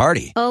life of the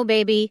party. Oh,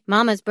 baby,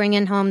 mama's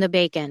bringing home the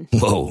bacon.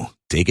 Whoa,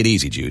 take it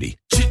easy, Judy.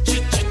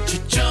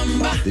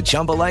 The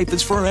Chumba life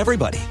is for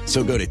everybody.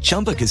 So go to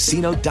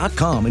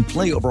ChumbaCasino.com and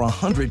play over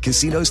 100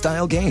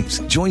 casino-style games.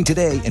 Join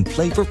today and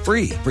play for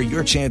free for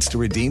your chance to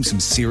redeem some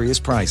serious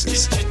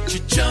prizes.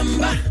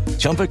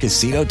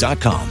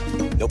 ChumbaCasino.com.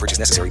 No purchase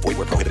necessary. Void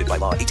where prohibited by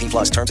law.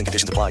 18+ terms and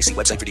conditions apply. See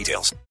website for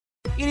details.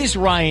 It is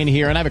Ryan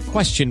here, and I have a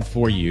question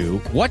for you.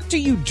 What do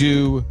you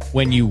do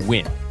when you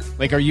win?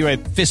 Like, are you a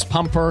fist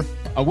pumper,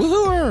 a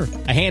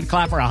woohooer, a hand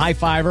clapper, a high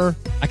fiver?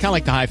 I kind of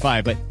like the high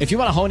five, but if you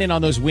want to hone in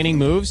on those winning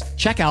moves,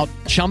 check out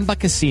Chumba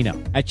Casino.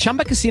 At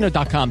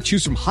ChumbaCasino.com,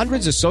 choose from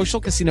hundreds of social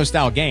casino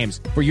style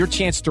games for your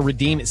chance to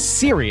redeem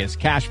serious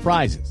cash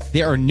prizes.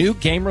 There are new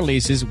game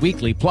releases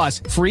weekly, plus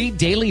free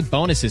daily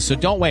bonuses. So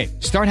don't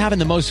wait. Start having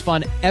the most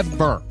fun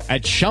ever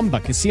at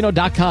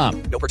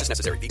ChumbaCasino.com. No purchase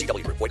necessary.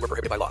 VGW. Void where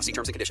prohibited by law. See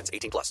terms and conditions.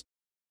 18+.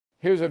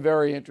 Here's a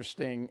very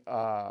interesting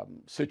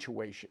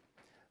situation.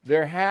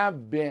 There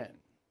have been,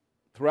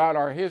 throughout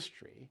our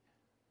history,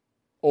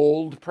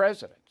 old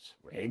presidents.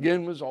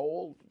 Reagan was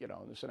old,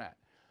 this and that.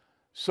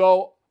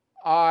 So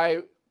I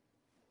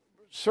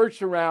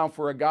searched around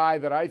for a guy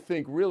that I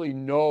think really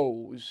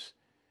knows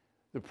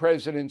the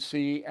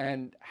presidency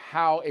and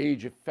how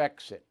age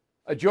affects it.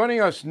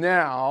 Joining us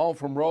now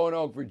from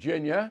Roanoke,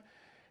 Virginia,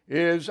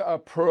 is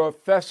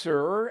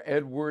Professor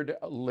Edward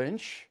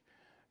Lynch.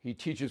 He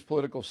teaches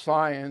political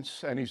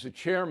science, and he's the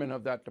chairman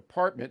of that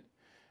department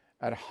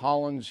at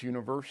Hollins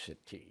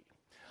University.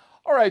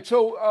 All right,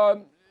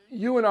 so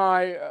you and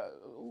I,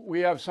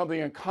 we have something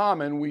in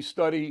common. We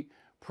study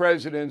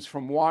presidents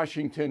from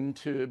Washington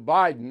to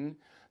Biden,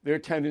 their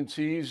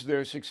tendencies,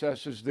 their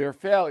successes, their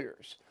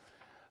failures.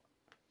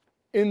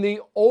 In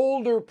the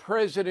older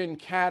president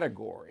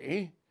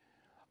category,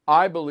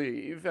 I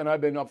believe, and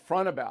I've been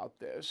upfront about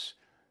this,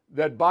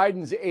 that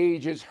Biden's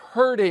age is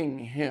hurting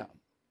him.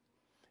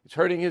 It's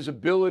hurting his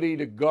ability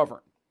to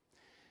govern.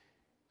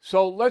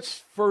 So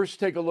let's first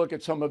take a look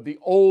at some of the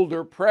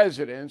older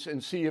presidents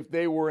and see if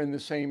they were in the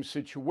same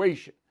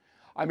situation.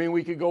 I mean,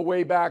 we could go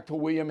way back to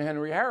William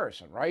Henry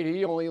Harrison, right?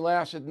 He only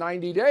lasted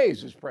 90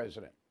 days as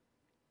president.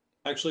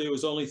 Actually, it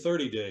was only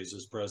 30 days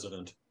as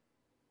president.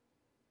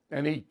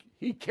 And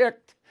he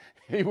kicked.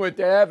 He went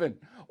to heaven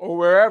or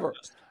wherever.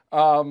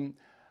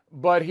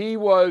 But he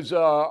was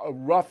a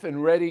rough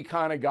and ready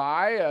kind of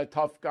guy, a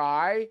tough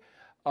guy.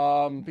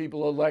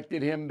 People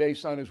elected him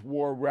based on his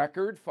war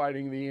record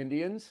fighting the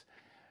Indians.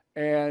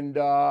 And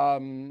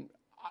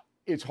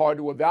it's hard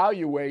to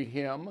evaluate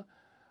him,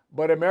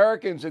 but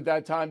Americans at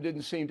that time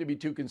didn't seem to be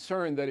too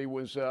concerned that he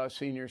was a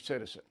senior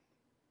citizen.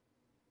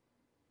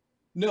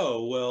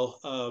 No,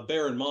 well,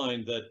 bear in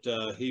mind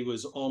that he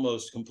was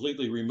almost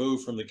completely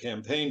removed from the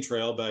campaign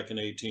trail back in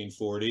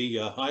 1840,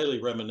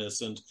 highly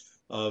reminiscent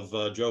of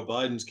Joe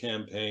Biden's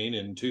campaign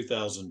in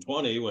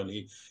 2020 when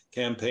he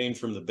campaigned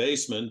from the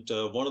basement.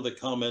 One of the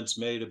comments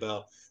made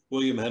about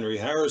William Henry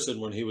Harrison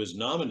when he was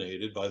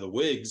nominated by the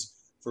Whigs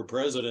for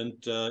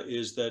president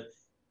is that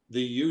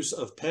the use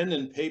of pen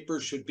and paper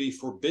should be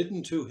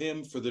forbidden to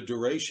him for the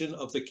duration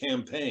of the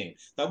campaign.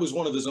 That was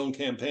one of his own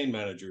campaign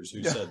managers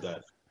who said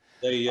that.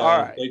 They did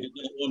not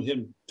want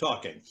him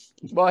talking.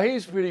 Well,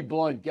 he's a pretty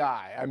blunt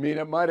guy. I mean,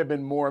 it might have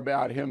been more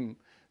about him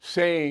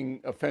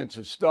saying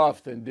offensive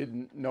stuff than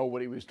didn't know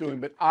what he was doing,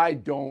 but I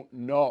don't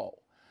know.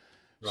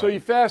 Right. So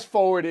you fast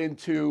forward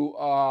into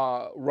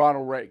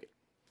Ronald Reagan.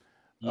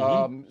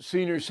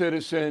 Senior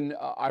citizen.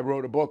 I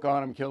wrote a book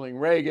on him, Killing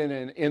Reagan,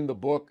 and in the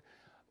book,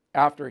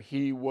 after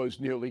he was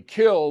nearly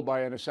killed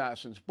by an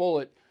assassin's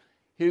bullet,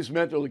 his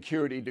mental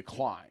acuity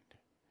declined.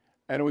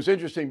 And it was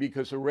interesting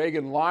because the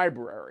Reagan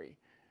Library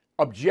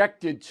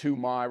objected to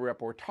my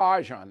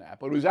reportage on that,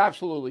 but it was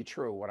absolutely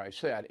true what I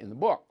said in the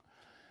book.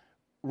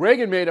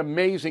 Reagan made an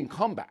amazing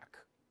comeback.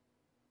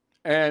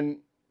 And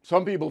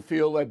some people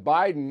feel that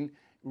Biden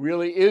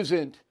really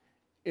isn't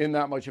in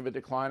that much of a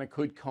decline and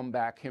could come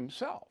back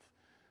himself.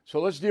 So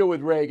let's deal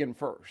with Reagan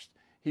first.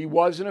 He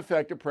was an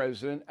effective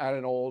president at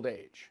an old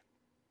age.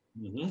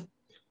 Mm-hmm.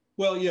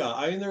 Well, yeah,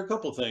 there are a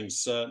couple of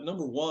things.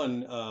 Number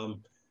one,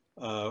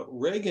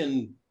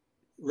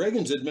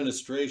 Reagan's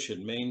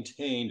administration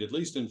maintained, at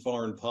least in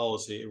foreign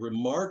policy, a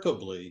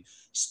remarkably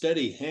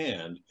steady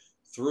hand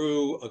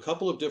through a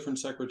couple of different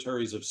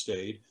secretaries of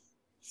state,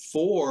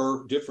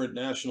 4 different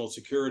national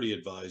security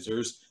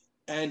advisors.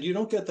 And you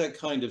don't get that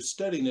kind of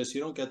steadiness,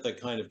 you don't get that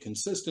kind of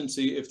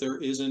consistency if there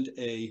isn't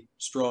a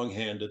strong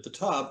hand at the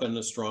top and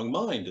a strong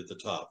mind at the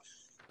top.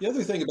 The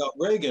other thing about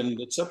Reagan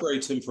that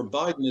separates him from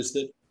Biden is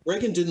that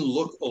Reagan didn't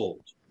look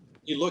old.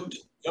 He looked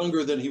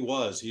younger than he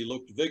was. He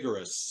looked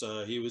vigorous.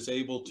 He was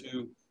able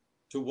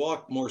to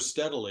walk more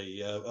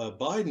steadily.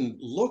 Biden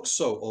looks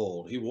so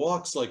old. He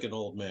walks like an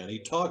old man. He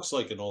talks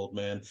like an old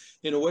man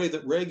in a way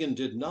that Reagan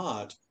did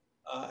not.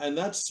 And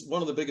that's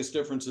one of the biggest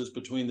differences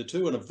between the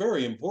two, and a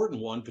very important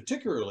one,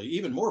 particularly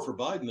even more for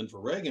Biden than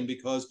for Reagan,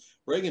 because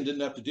Reagan didn't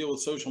have to deal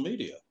with social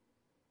media.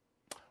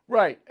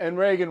 Right. And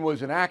Reagan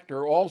was an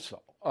actor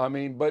also. I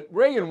mean, but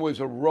Reagan was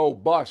a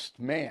robust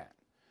man.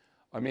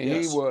 I mean,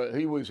 yes.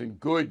 he was in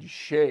good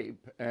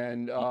shape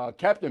and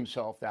kept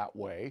himself that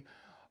way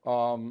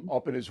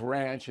up at his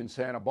ranch in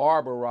Santa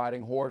Barbara,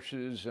 riding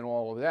horses and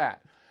all of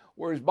that.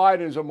 Whereas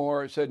Biden is a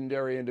more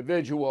sedentary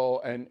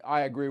individual, and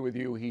I agree with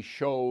you, he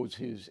shows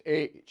his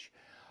age.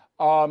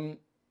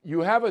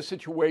 You have a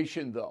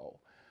situation, though,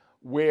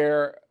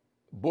 where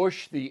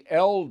Bush the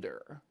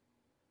elder,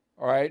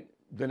 all right,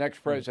 the next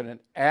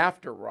president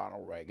after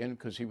Ronald Reagan,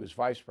 because he was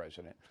vice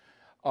president,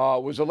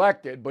 was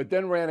elected, but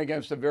then ran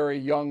against a very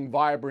young,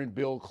 vibrant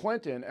Bill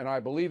Clinton. And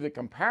I believe the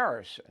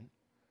comparison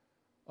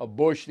of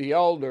Bush the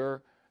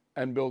elder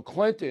and Bill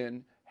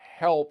Clinton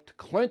helped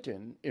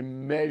Clinton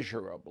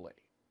immeasurably.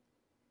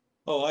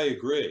 Oh, I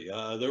agree.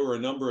 There were a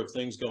number of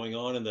things going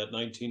on in that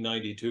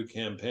 1992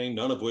 campaign,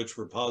 none of which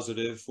were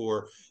positive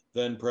for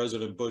then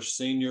President Bush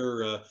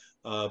Sr.,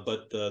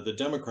 but the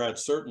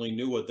Democrats certainly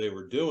knew what they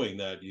were doing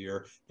that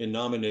year in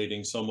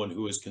nominating someone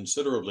who is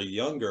considerably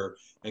younger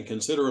and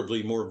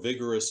considerably more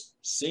vigorous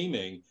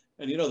seeming.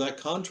 And, you know, that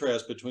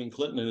contrast between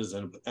Clinton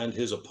and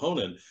his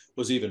opponent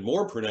was even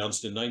more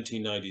pronounced in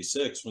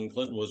 1996 when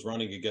Clinton was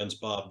running against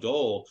Bob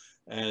Dole.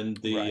 And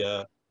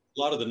a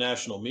lot of the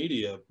national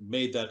media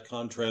made that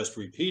contrast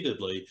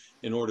repeatedly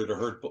in order to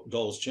hurt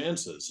Dole's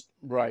chances.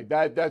 Right.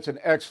 That's an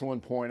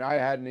excellent point. I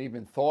hadn't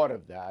even thought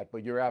of that,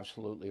 but you're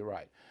absolutely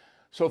right.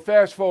 So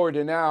fast forward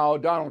to now,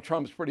 Donald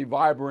Trump's pretty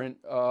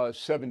vibrant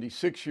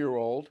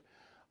 76-year-old,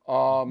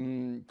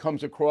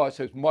 comes across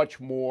as much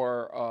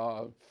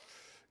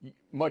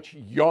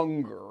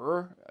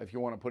younger, if you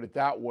want to put it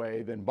that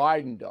way, than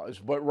Biden does.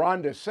 But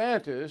Ron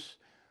DeSantis,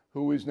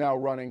 who is now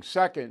running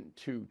second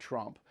to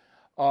Trump,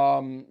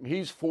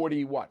 he's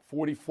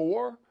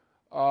 44?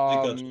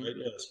 I think that's right,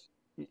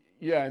 yes.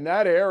 Yeah, in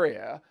that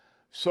area.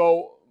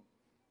 So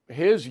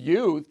his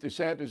youth,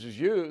 DeSantis'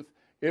 youth,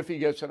 if he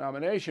gets a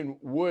nomination,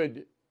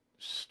 would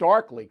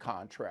starkly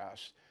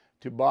contrast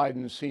to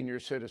Biden's senior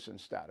citizen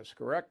status,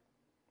 correct?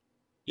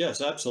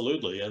 Yes,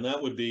 absolutely. And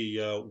that would be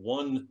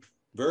one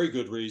very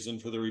good reason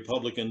for the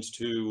Republicans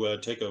to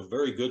take a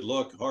very good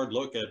hard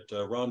look at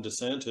Ron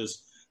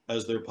DeSantis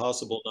as their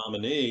possible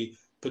nominee,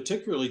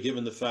 particularly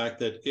given the fact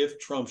that if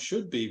Trump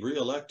should be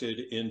reelected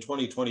in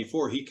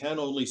 2024, he can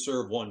only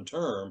serve one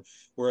term,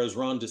 whereas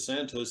Ron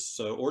DeSantis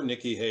or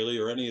Nikki Haley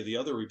or any of the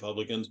other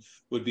Republicans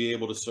would be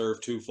able to serve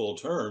 2 full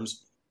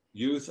terms.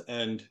 Youth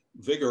and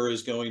vigor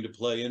is going to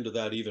play into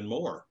that even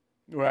more.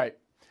 Right.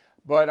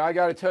 But I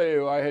got to tell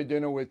you, I had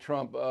dinner with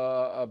Trump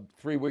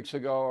 3 weeks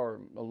ago or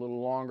a little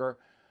longer.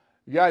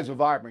 The guy's a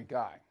vibrant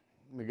guy.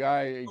 The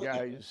guy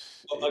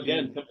is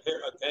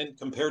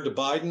compared to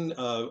Biden,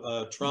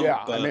 Trump.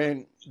 Yeah, I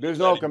mean, there's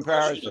no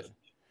comparison.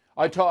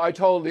 I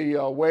told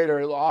the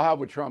waiter, I'll have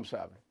what Trump's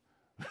having.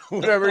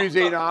 Whatever he's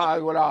eating, I'll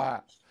have what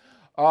I'll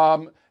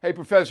have. Hey,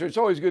 Professor, it's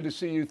always good to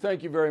see you.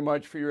 Thank you very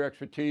much for your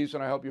expertise,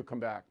 and I hope you'll come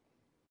back.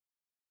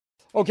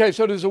 Okay,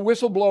 so there's a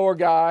whistleblower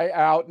guy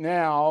out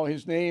now.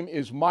 His name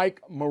is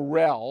Mike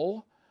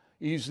Morell.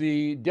 He's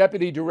the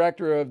deputy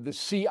director of the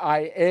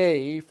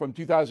CIA from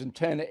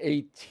 2010 to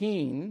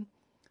 18.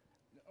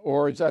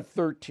 Or is that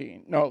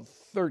 13? No,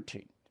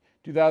 13.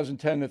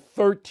 2010 to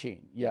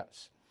 13,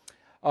 yes.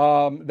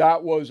 That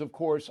was, of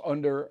course,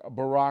 under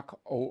Barack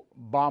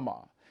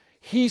Obama.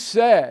 He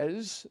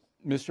says,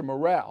 Mr.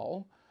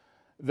 Morell,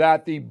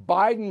 that the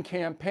Biden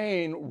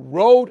campaign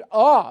wrote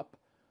up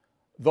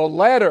the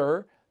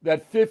letter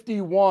that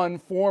 51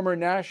 former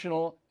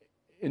national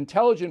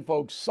intelligence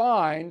folks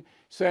signed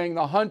saying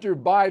the Hunter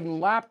Biden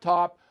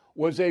laptop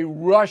was a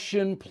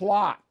Russian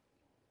plot.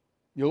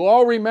 You'll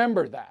all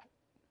remember that.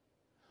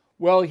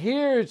 Well,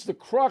 here's the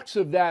crux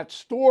of that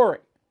story.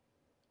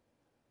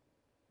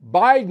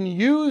 Biden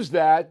used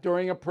that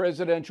during a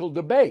presidential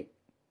debate.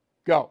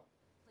 Go.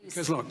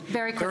 Because look,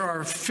 there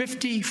are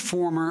 50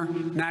 former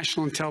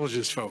national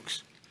intelligence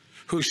folks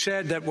who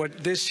said that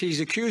what he's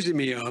accusing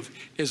me of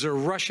is a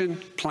Russian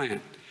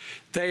plant.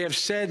 They have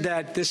said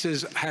that this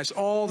has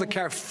all the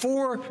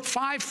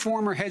 5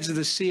 former heads of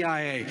the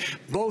CIA,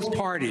 both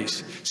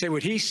parties, say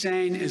what he's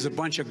saying is a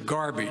bunch of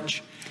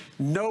garbage.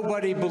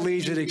 Nobody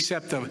believes it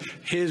except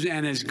his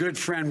and his good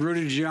friend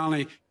Rudy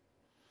Giuliani.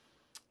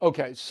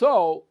 Okay,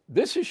 so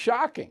this is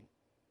shocking.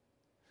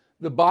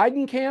 The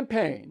Biden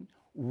campaign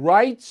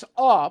writes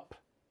up,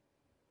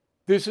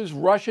 this is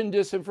Russian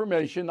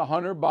disinformation, the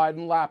Hunter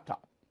Biden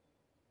laptop,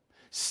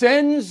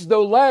 sends the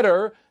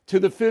letter to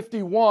the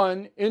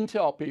 51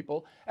 intel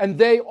people, and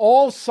they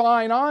all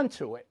sign on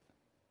to it.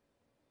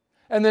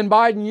 And then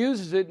Biden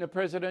uses it in a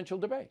presidential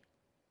debate.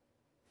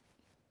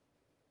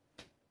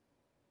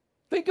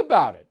 Think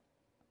about it.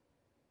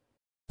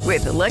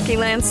 With the Lucky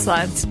Land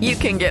Slots, you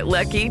can get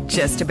lucky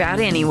just about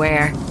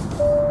anywhere.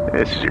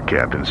 This is your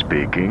captain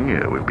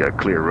speaking. We've got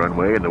clear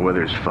runway and the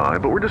weather's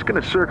fine, but we're just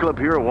going to circle up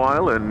here a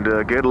while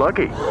and get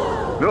lucky.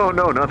 No,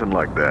 nothing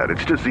like that.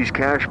 It's just these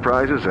cash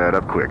prizes add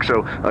up quick.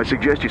 So I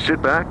suggest you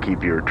sit back,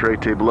 keep your tray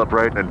table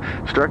upright, and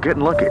start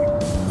getting lucky.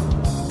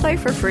 Play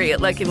for free at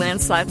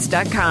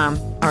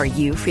LuckyLandSlots.com. Are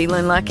you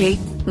feeling lucky?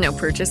 No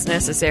purchase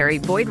necessary.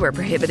 Void where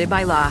prohibited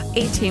by law.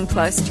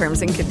 18+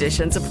 terms and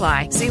conditions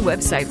apply. See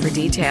website for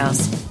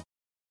details.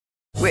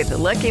 With the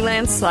Lucky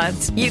Land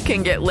Slots, you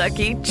can get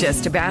lucky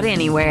just about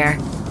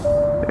anywhere.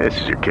 This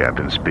is your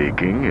captain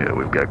speaking.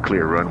 We've got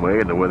clear runway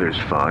and the weather's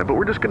fine, but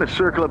we're just going to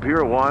circle up here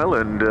a while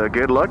and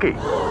get lucky.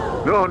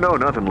 No,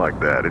 nothing like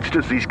that. It's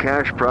just these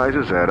cash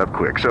prizes add up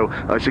quick. So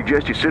I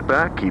suggest you sit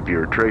back, keep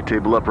your tray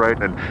table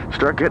upright, and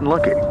start getting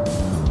lucky.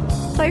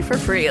 Play for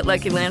free at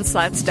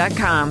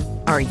LuckyLandSlots.com.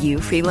 Are you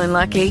feeling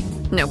lucky?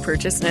 No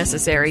purchase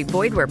necessary.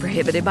 Void where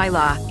prohibited by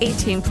law.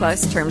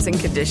 18+ terms and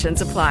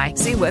conditions apply.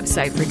 See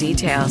website for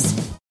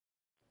details.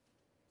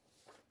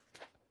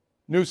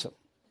 Newsom,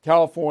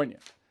 California.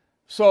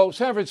 So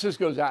San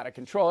Francisco's out of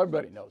control.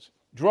 Everybody knows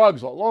it.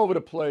 Drugs all over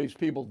the place,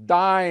 people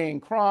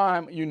dying,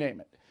 crime, you name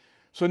it.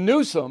 So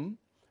Newsom,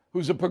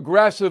 who's a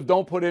progressive,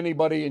 don't put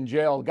anybody in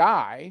jail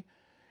guy,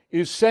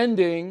 is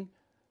sending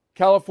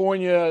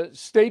California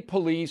State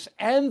Police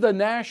and the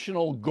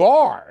National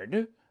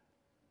Guard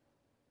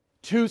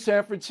to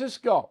San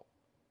Francisco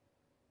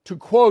to,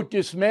 quote,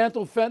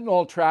 dismantle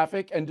fentanyl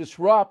traffic and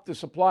disrupt the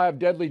supply of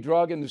deadly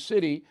drug in the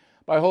city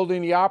by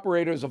holding the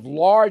operators of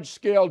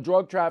large-scale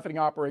drug trafficking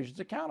operations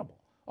accountable,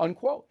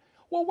 unquote.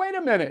 Well, wait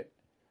a minute.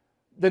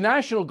 The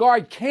National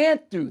Guard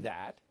can't do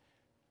that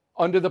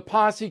under the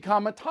Posse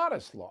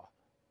Comitatus law.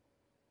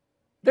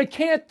 They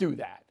can't do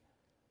that.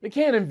 They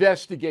can't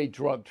investigate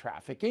drug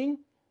trafficking,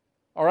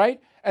 all right?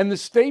 And the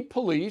state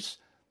police,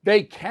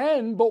 they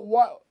can, but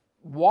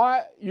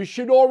why? You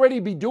should already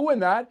be doing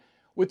that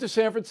with the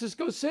San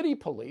Francisco City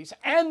Police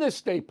and the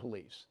state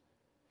police.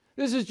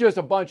 This is just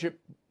a bunch of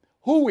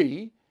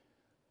hooey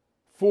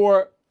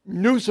for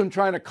Newsom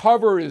trying to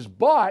cover his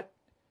butt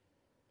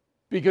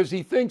because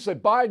he thinks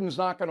that Biden's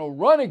not going to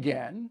run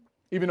again,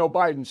 even though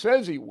Biden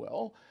says he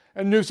will.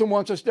 And Newsom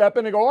wants to step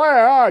in and go, hey,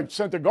 I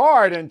sent a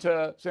guard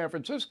into San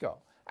Francisco.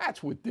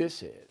 That's what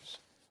this is.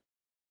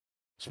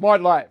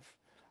 Smart life.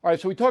 All right,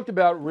 so we talked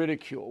about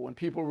ridicule. When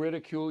people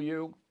ridicule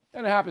you,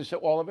 and it happens to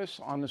all of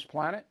us on this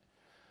planet.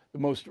 The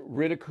most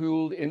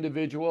ridiculed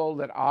individual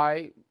that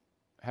I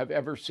have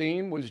ever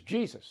seen was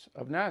Jesus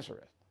of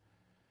Nazareth.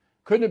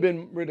 Couldn't have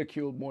been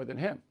ridiculed more than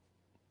him.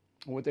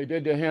 What they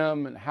did to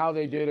him and how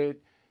they did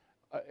it,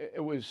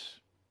 it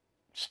was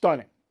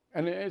stunning.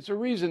 And it's a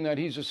reason that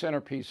he's a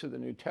centerpiece of the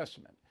New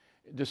Testament,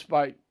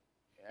 despite,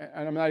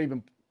 and I'm not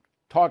even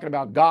talking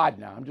about God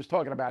now, I'm just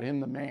talking about him,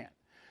 the man.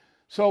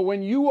 So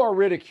when you are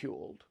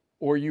ridiculed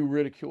or you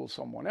ridicule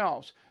someone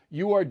else,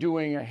 you are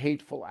doing a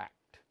hateful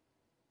act.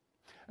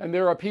 And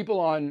there are people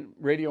on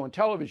radio and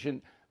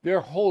television, their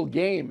whole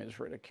game is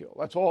ridicule.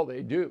 That's all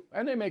they do.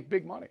 And they make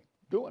big money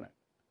doing it.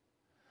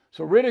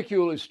 So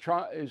ridicule is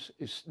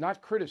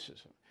not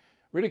criticism.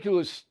 Ridicule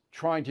is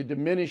trying to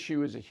diminish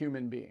you as a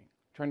human being,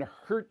 trying to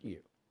hurt you.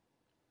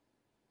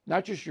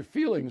 Not just your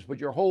feelings, but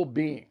your whole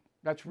being.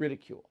 That's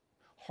ridicule.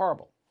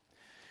 Horrible.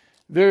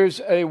 There's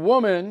a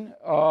woman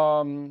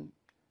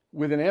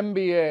with an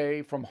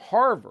MBA from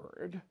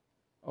Harvard,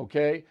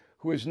 okay,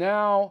 who is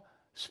now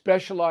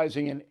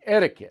specializing in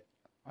etiquette.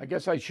 I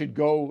guess I should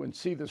go and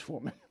see this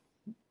woman.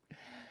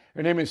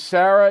 Her name is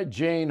Sarah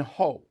Jane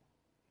Ho.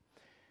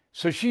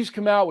 So she's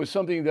come out with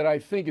something that I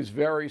think is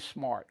very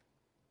smart.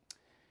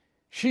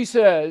 She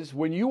says,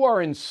 when you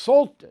are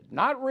insulted,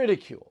 not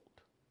ridiculed,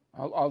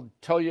 I'll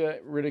tell you,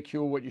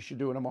 ridicule, what you should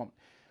do in a moment.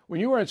 When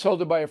you are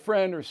insulted by a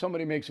friend or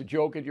somebody makes a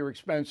joke at your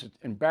expense, it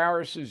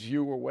embarrasses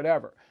you or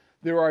whatever,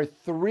 there are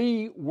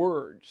 3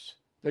 words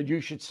that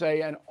you should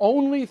say, and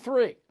only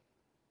 3.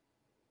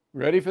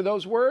 Ready for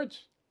those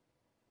words?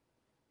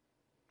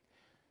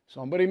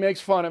 Somebody makes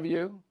fun of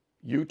you,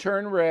 you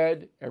turn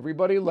red,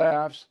 everybody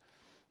laughs,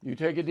 You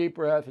take a deep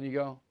breath and you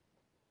go,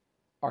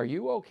 are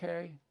you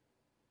okay?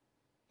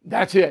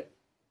 That's it.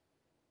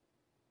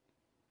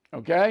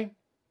 Okay?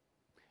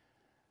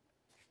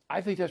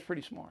 I think that's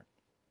pretty smart.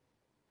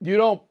 You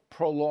don't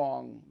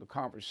prolong the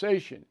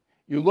conversation.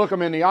 You look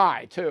them in the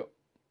eye, too.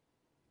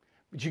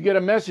 But you get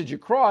a message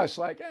across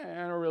like, I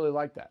don't really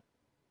like that.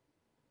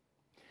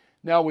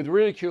 Now, with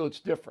ridicule, it's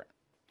different.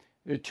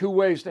 There are two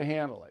ways to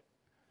handle it.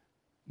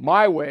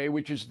 My way,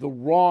 which is the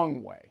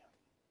wrong way.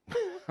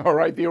 All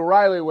right? The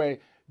O'Reilly way,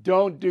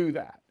 don't do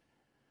that.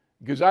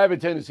 Because I have a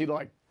tendency to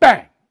like,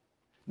 bang!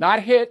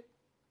 Not hit.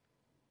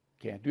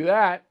 Can't do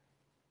that.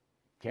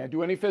 Can't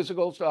do any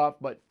physical stuff,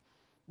 but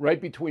right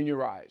between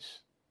your eyes.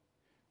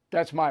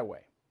 That's my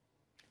way.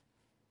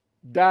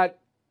 That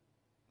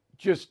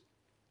just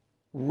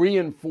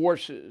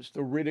reinforces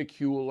the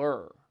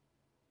ridiculer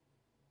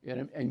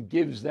and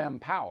gives them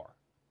power.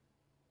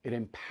 It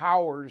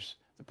empowers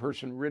the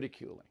person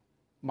ridiculing.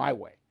 My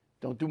way.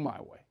 Don't do my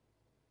way.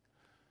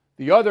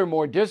 The other,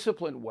 more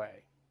disciplined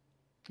way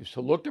is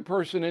to look the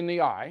person in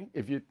the eye,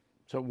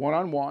 so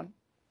one-on-one,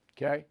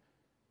 okay,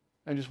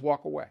 and just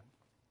walk away.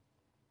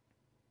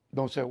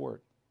 Don't say a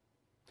word.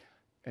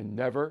 And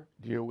never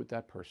deal with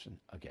that person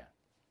again.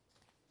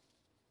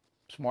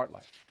 Smart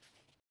life.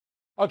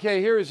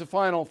 Okay, here is the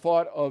final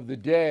thought of the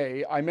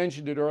day. I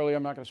mentioned it earlier.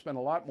 I'm not going to spend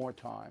a lot more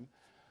time.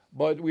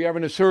 But we have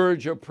a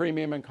surge of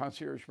premium and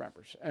concierge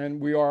members. And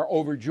we are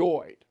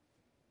overjoyed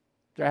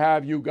to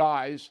have you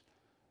guys,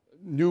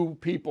 new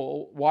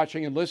people,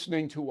 watching and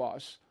listening to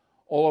us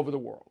all over the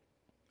world.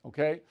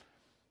 Okay?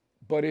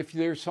 But if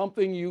there's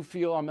something you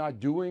feel I'm not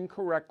doing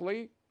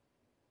correctly,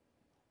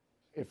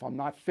 if I'm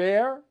not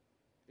fair,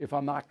 if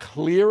I'm not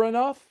clear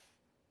enough,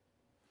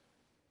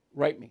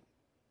 write me.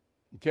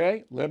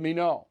 Okay? Let me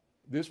know.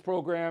 This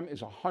program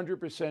is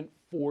 100%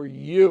 for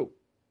you,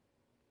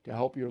 to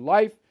help your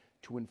life,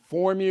 to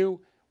inform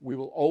you. We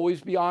will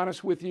always be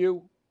honest with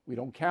you. We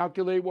don't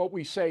calculate what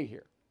we say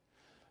here.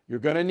 You're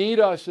going to need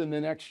us in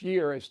the next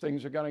year as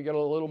things are going to get a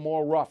little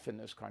more rough in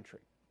this country.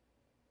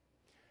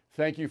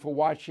 Thank you for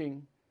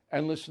watching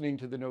and listening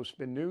to the No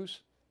Spin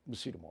News. We'll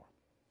see you tomorrow.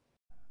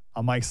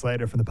 I'm Mike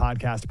Slater from the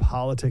podcast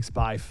Politics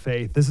by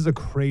Faith. This is a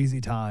crazy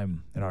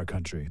time in our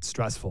country. It's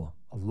stressful,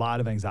 a lot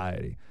of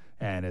anxiety,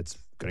 and it's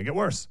going to get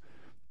worse.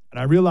 And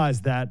I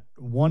realized that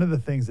one of the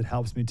things that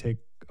helps me take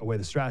away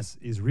the stress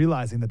is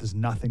realizing that there's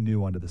nothing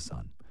new under the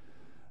sun.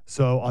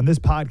 So on this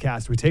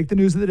podcast, we take the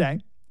news of the day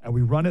and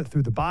we run it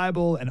through the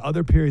Bible and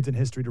other periods in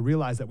history to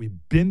realize that we've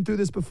been through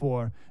this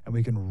before and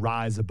we can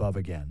rise above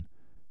again.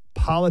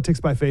 Politics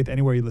by Faith,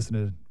 anywhere you listen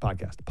to the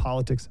podcast.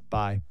 Politics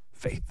by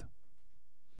Faith.